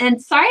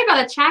 And sorry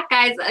about the chat,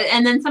 guys.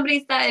 And then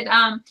somebody said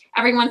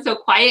everyone's so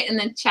quiet in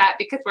the chat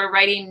because we're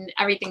writing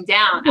everything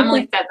down.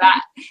 Emily said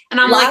that, and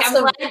I'm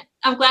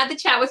I'm glad the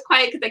chat was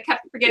quiet, because I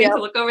kept forgetting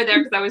to look over there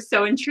because I was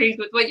so intrigued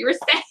with what you were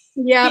saying.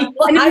 Yeah,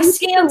 well, I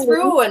scanned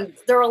through, and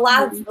there were a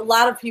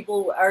lot of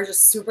people are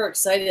just super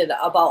excited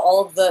about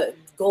all of the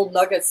gold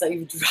nuggets that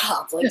you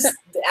dropped. Like,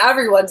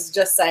 everyone's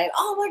just saying,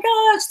 "Oh my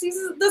gosh,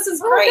 this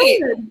is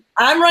great!" Good.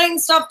 I'm writing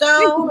stuff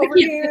down over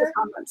here.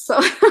 So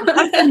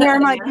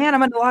I'm like, man, I'm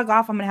gonna log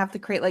off. I'm gonna have to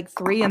create like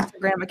 3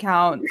 Instagram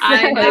accounts.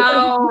 I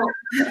know.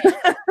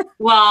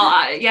 Well,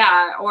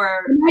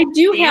 or I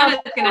do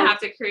have gonna have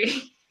to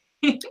create.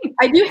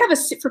 I do have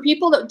for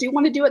people that do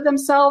want to do it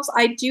themselves.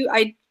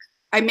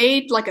 I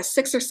made like a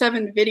 6 or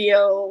 7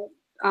 video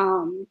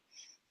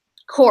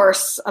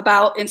course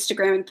about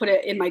Instagram and put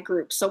it in my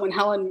group. So when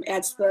Helen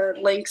adds the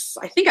links,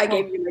 I think I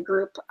gave you the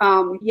group.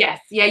 Yes.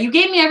 Yeah. You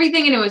gave me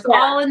everything and it was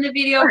all in the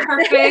video.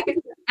 Perfect.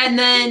 And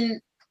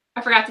then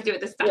I forgot to do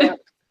it this time. Yeah.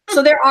 So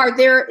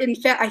in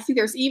fact, I think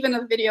there's even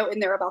a video in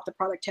there about the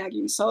product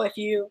tagging. So if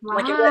you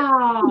like it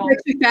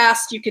went too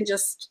fast, you can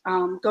just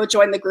go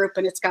join the group,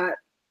 and it's got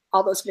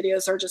all those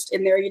videos are just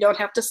in there. You don't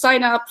have to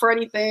sign up for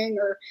anything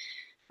or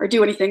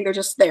do anything. They're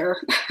just there.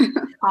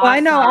 Well, I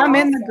know I'm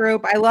in the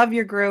group. I love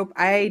your group.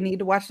 I need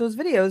to watch those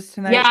videos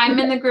tonight. Yeah, I'm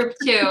in the group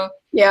too.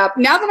 Yeah.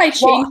 Now that I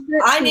changed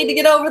it, I need to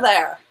get over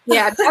there.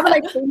 Yeah. Now that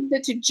I changed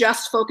it to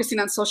just focusing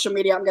on social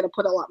media, I'm going to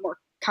put a lot more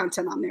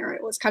content on there.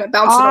 It was kind of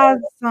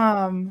bouncing.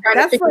 Awesome. Trying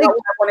to figure out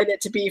what I wanted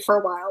it to be for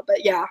a while,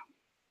 but yeah.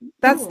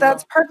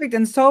 That's perfect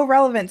and so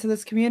relevant to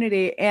this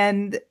community,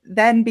 and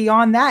then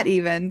beyond that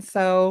even.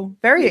 So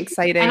very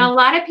exciting. And a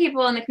lot of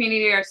people in the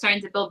community are starting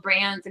to build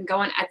brands and go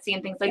on Etsy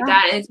and things like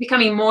that. And it's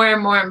becoming more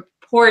and more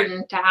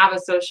important to have a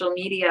social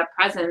media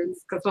presence,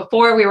 because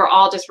before we were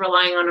all just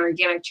relying on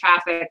organic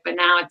traffic, but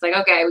now it's like,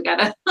 okay, we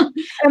gotta up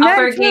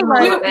our game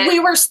a little bit. We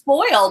were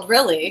spoiled,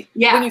 really.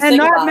 Yeah, when you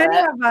think about many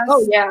it. of us.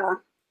 Oh yeah.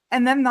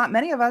 And then not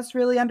many of us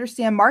really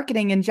understand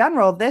marketing in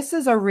general. This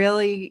is a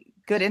really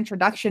good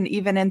introduction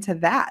even into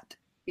that.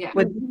 Yeah.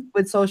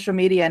 With social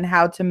media and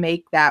how to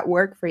make that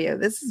work for you.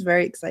 This is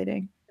very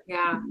exciting.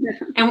 Yeah.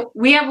 And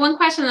we have one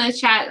question in the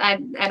chat I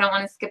don't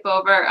want to skip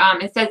over.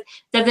 It says,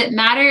 does it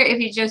matter if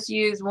you just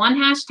use one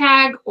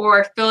hashtag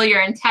or fill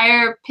your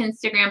entire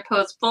Pinstagram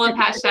post full of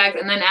hashtags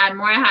and then add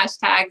more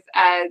hashtags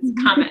as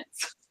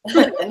comments?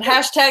 And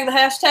hashtag the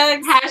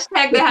hashtags?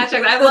 Hashtag the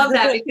hashtags. I love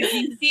that because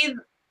you see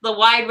the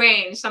wide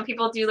range. Some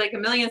people do like a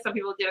million, some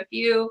people do a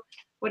few.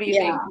 What do you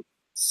think?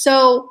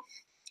 So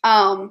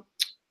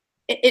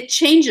it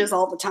changes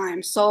all the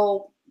time.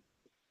 So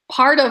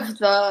part of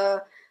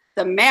the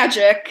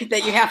magic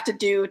that you have to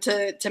do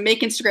to make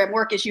Instagram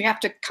work is you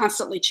have to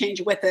constantly change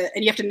with it,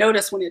 and you have to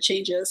notice when it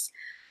changes.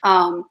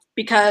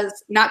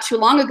 Because not too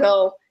long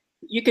ago,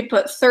 you could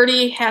put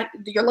 30,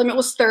 your limit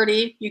was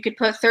 30. You could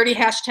put 30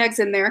 hashtags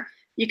in there.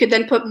 You could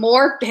then put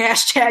more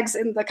hashtags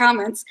in the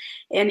comments,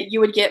 and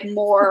you would get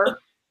more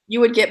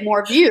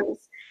views.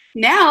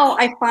 Now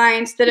I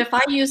find that if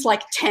I use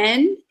like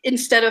 10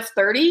 instead of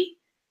 30,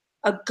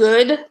 a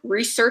good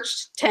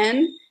researched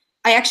 10,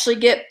 I actually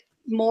get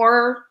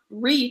more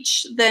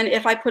reach than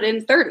if I put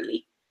in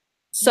 30.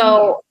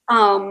 So,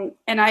 and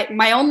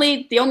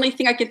the only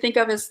thing I can think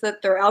of is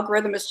that their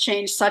algorithm has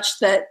changed such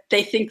that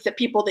they think that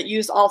people that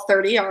use all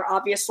 30 are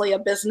obviously a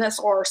business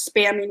or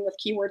spamming with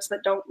keywords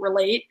that don't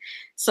relate.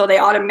 So they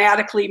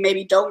automatically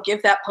maybe don't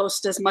give that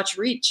post as much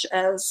reach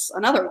as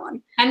another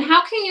one. And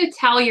how can you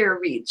tell your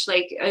reach?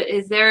 Like,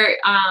 is there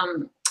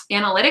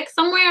analytics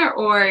somewhere,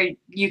 or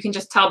you can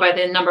just tell by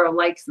the number of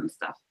likes and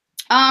stuff?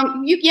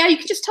 You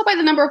can just tell by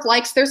the number of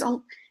likes. There's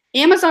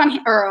Amazon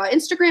or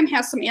Instagram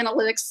has some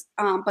analytics,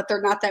 but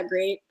they're not that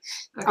great.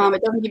 Okay.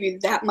 It doesn't give you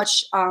that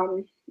much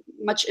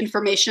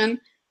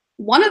information.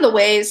 One of the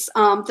ways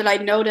that I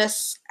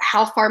notice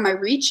how far my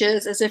reach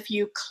is if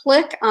you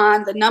click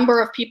on the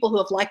number of people who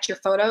have liked your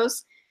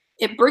photos,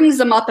 it brings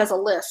them up as a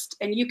list,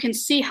 and you can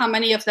see how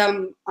many of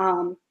them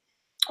are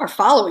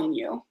following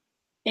you.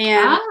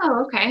 And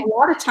a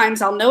lot of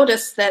times I'll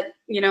notice that,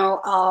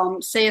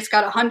 say it's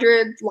got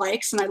 100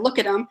 likes, and I look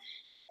at them,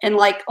 and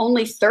like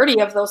only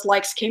 30 of those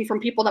likes came from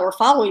people that were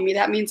following me.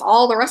 That means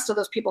all the rest of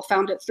those people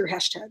found it through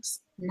hashtags.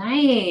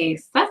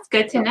 Nice. That's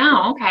good to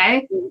know.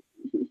 Okay.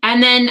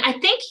 And then I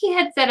think he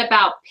had said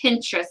about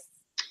Pinterest.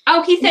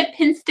 Oh, he said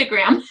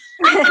Pinstagram.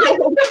 I have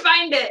to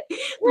find it.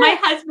 My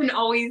husband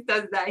always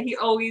does that. He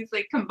always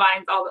like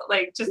combines all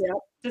the just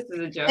this is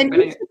a joke. And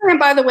Instagram,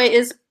 by the way,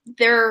 is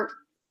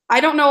I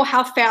don't know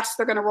how fast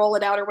they're going to roll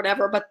it out or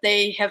whatever, but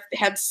they have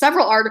had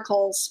several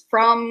articles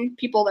from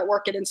people that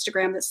work at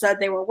Instagram that said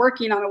they were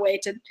working on a way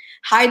to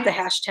hide the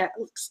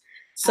hashtags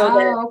so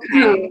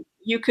that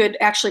you could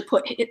actually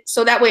put it.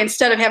 So that way,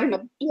 instead of having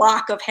a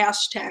block of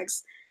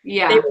hashtags,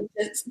 they would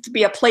just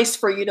be a place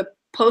for you to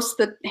post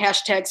the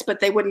hashtags,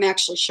 but they wouldn't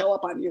actually show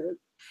up on your.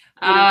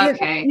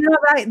 Okay.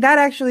 That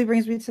actually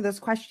brings me to this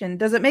question.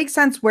 Does it make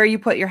sense where you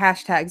put your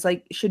hashtags?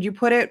 Like, should you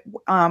put it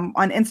on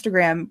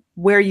Instagram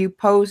where you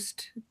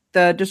post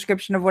the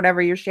description of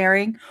whatever you're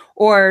sharing,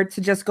 or to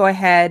just go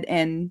ahead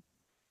and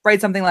write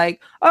something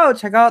like, oh,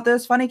 check out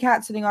this funny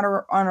cat sitting on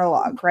a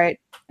log, right?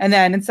 And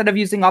then instead of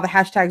using all the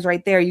hashtags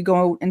right there, you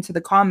go into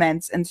the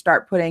comments and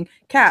start putting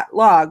cat,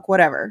 log,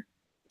 whatever.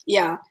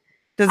 Yeah.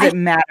 Does it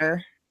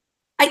matter?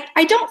 I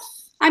think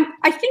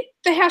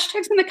the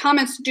hashtags in the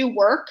comments do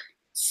work.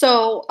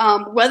 So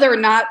whether or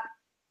not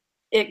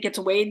it gets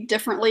weighed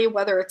differently,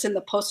 whether it's in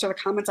the post or the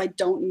comments, I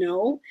don't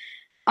know.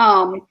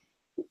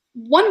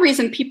 One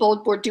reason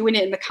people were doing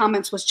it in the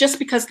comments was just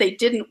because they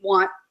didn't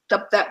want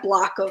that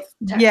block of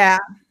text. Yeah.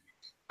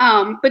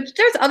 But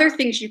there's other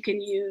things you can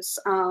use.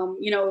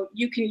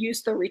 You can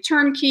use the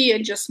return key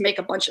and just make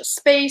a bunch of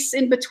space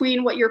in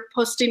between what you're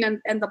posting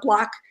and the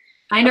block.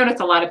 I noticed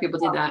a lot of people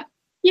do that.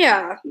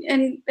 Yeah,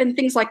 and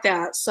things like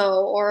that.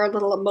 So, or a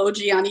little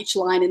emoji on each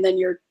line, and then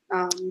your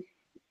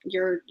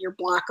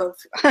block of.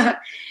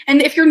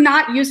 And if you're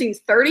not using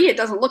 30, it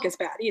doesn't look as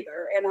bad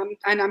either.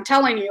 And I'm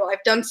telling you,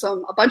 I've done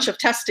a bunch of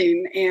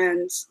testing,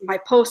 and my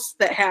posts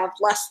that have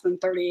less than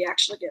 30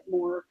 actually get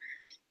more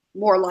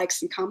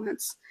likes and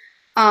comments.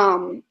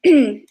 And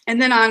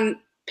then on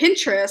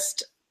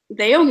Pinterest,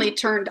 they only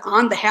turned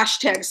on the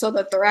hashtags so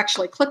that they're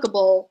actually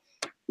clickable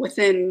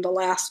within the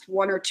last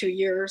 1 or 2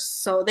 years.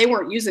 So they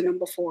weren't using them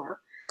before.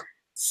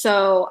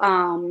 So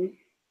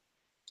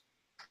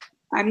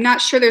I'm not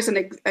sure there's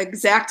an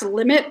exact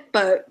limit,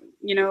 but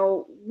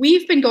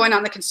we've been going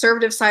on the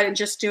conservative side and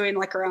just doing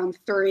like around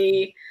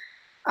 3.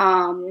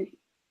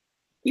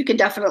 You can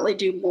definitely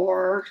do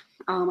more.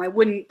 I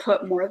wouldn't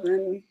put more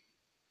than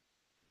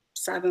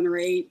 7 or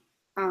 8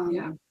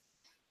 on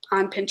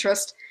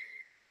Pinterest.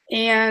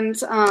 And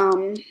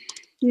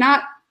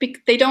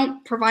they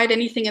don't provide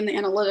anything in the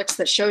analytics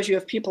that shows you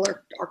if people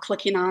are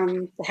clicking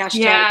on the hashtag.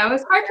 Yeah, it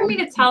was hard for me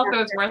to tell if it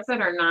was worth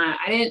it or not.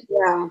 I didn't.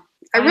 Yeah,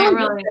 I really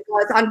wish it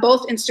was on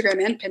both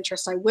Instagram and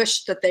Pinterest. I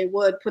wish that they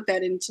would put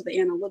that into the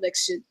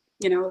analytics.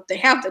 You know, they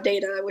have the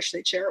data. I wish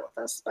they'd share it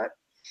with us, but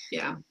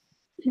yeah.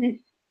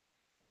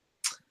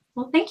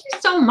 Well, thank you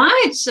so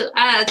much.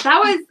 That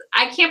was,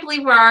 I can't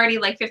believe we're already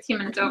like 15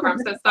 minutes over. I'm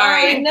so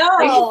sorry. I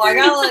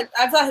know.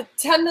 I've got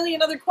 10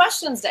 million other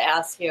questions to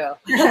ask you.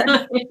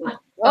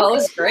 Well, it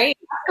was great.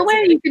 Go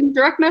away. You can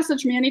direct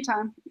message me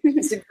anytime.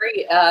 It's a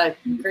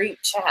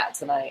great chat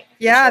tonight.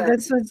 Yeah, sure.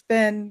 This has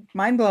been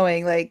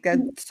mind-blowing. Like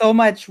so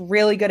much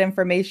really good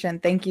information.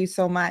 Thank you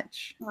so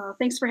much.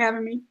 Thanks for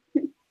having me.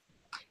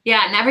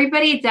 Yeah, and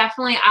everybody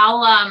definitely,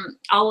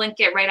 I'll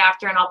link it right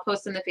after, and I'll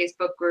post in the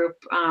Facebook group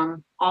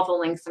all the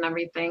links and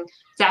everything.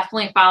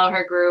 Definitely follow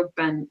her group,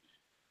 and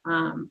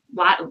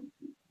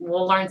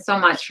we'll learn so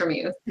much from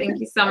you. Thank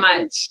you so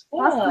much.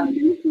 Awesome.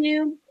 Thank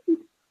you.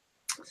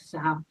 So,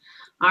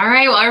 all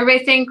right. Well,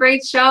 everybody's saying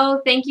great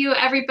show. Thank you,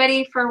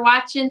 everybody, for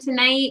watching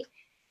tonight,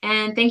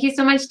 and thank you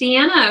so much,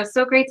 Deanna. It was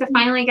so great to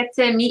finally get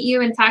to meet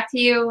you and talk to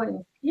you.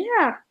 And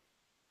yeah.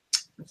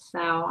 So,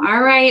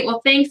 all right.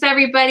 Well, thanks,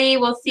 everybody.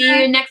 We'll see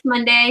you next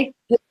Monday.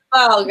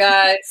 Well,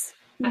 guys.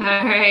 All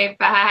right.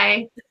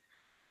 Bye.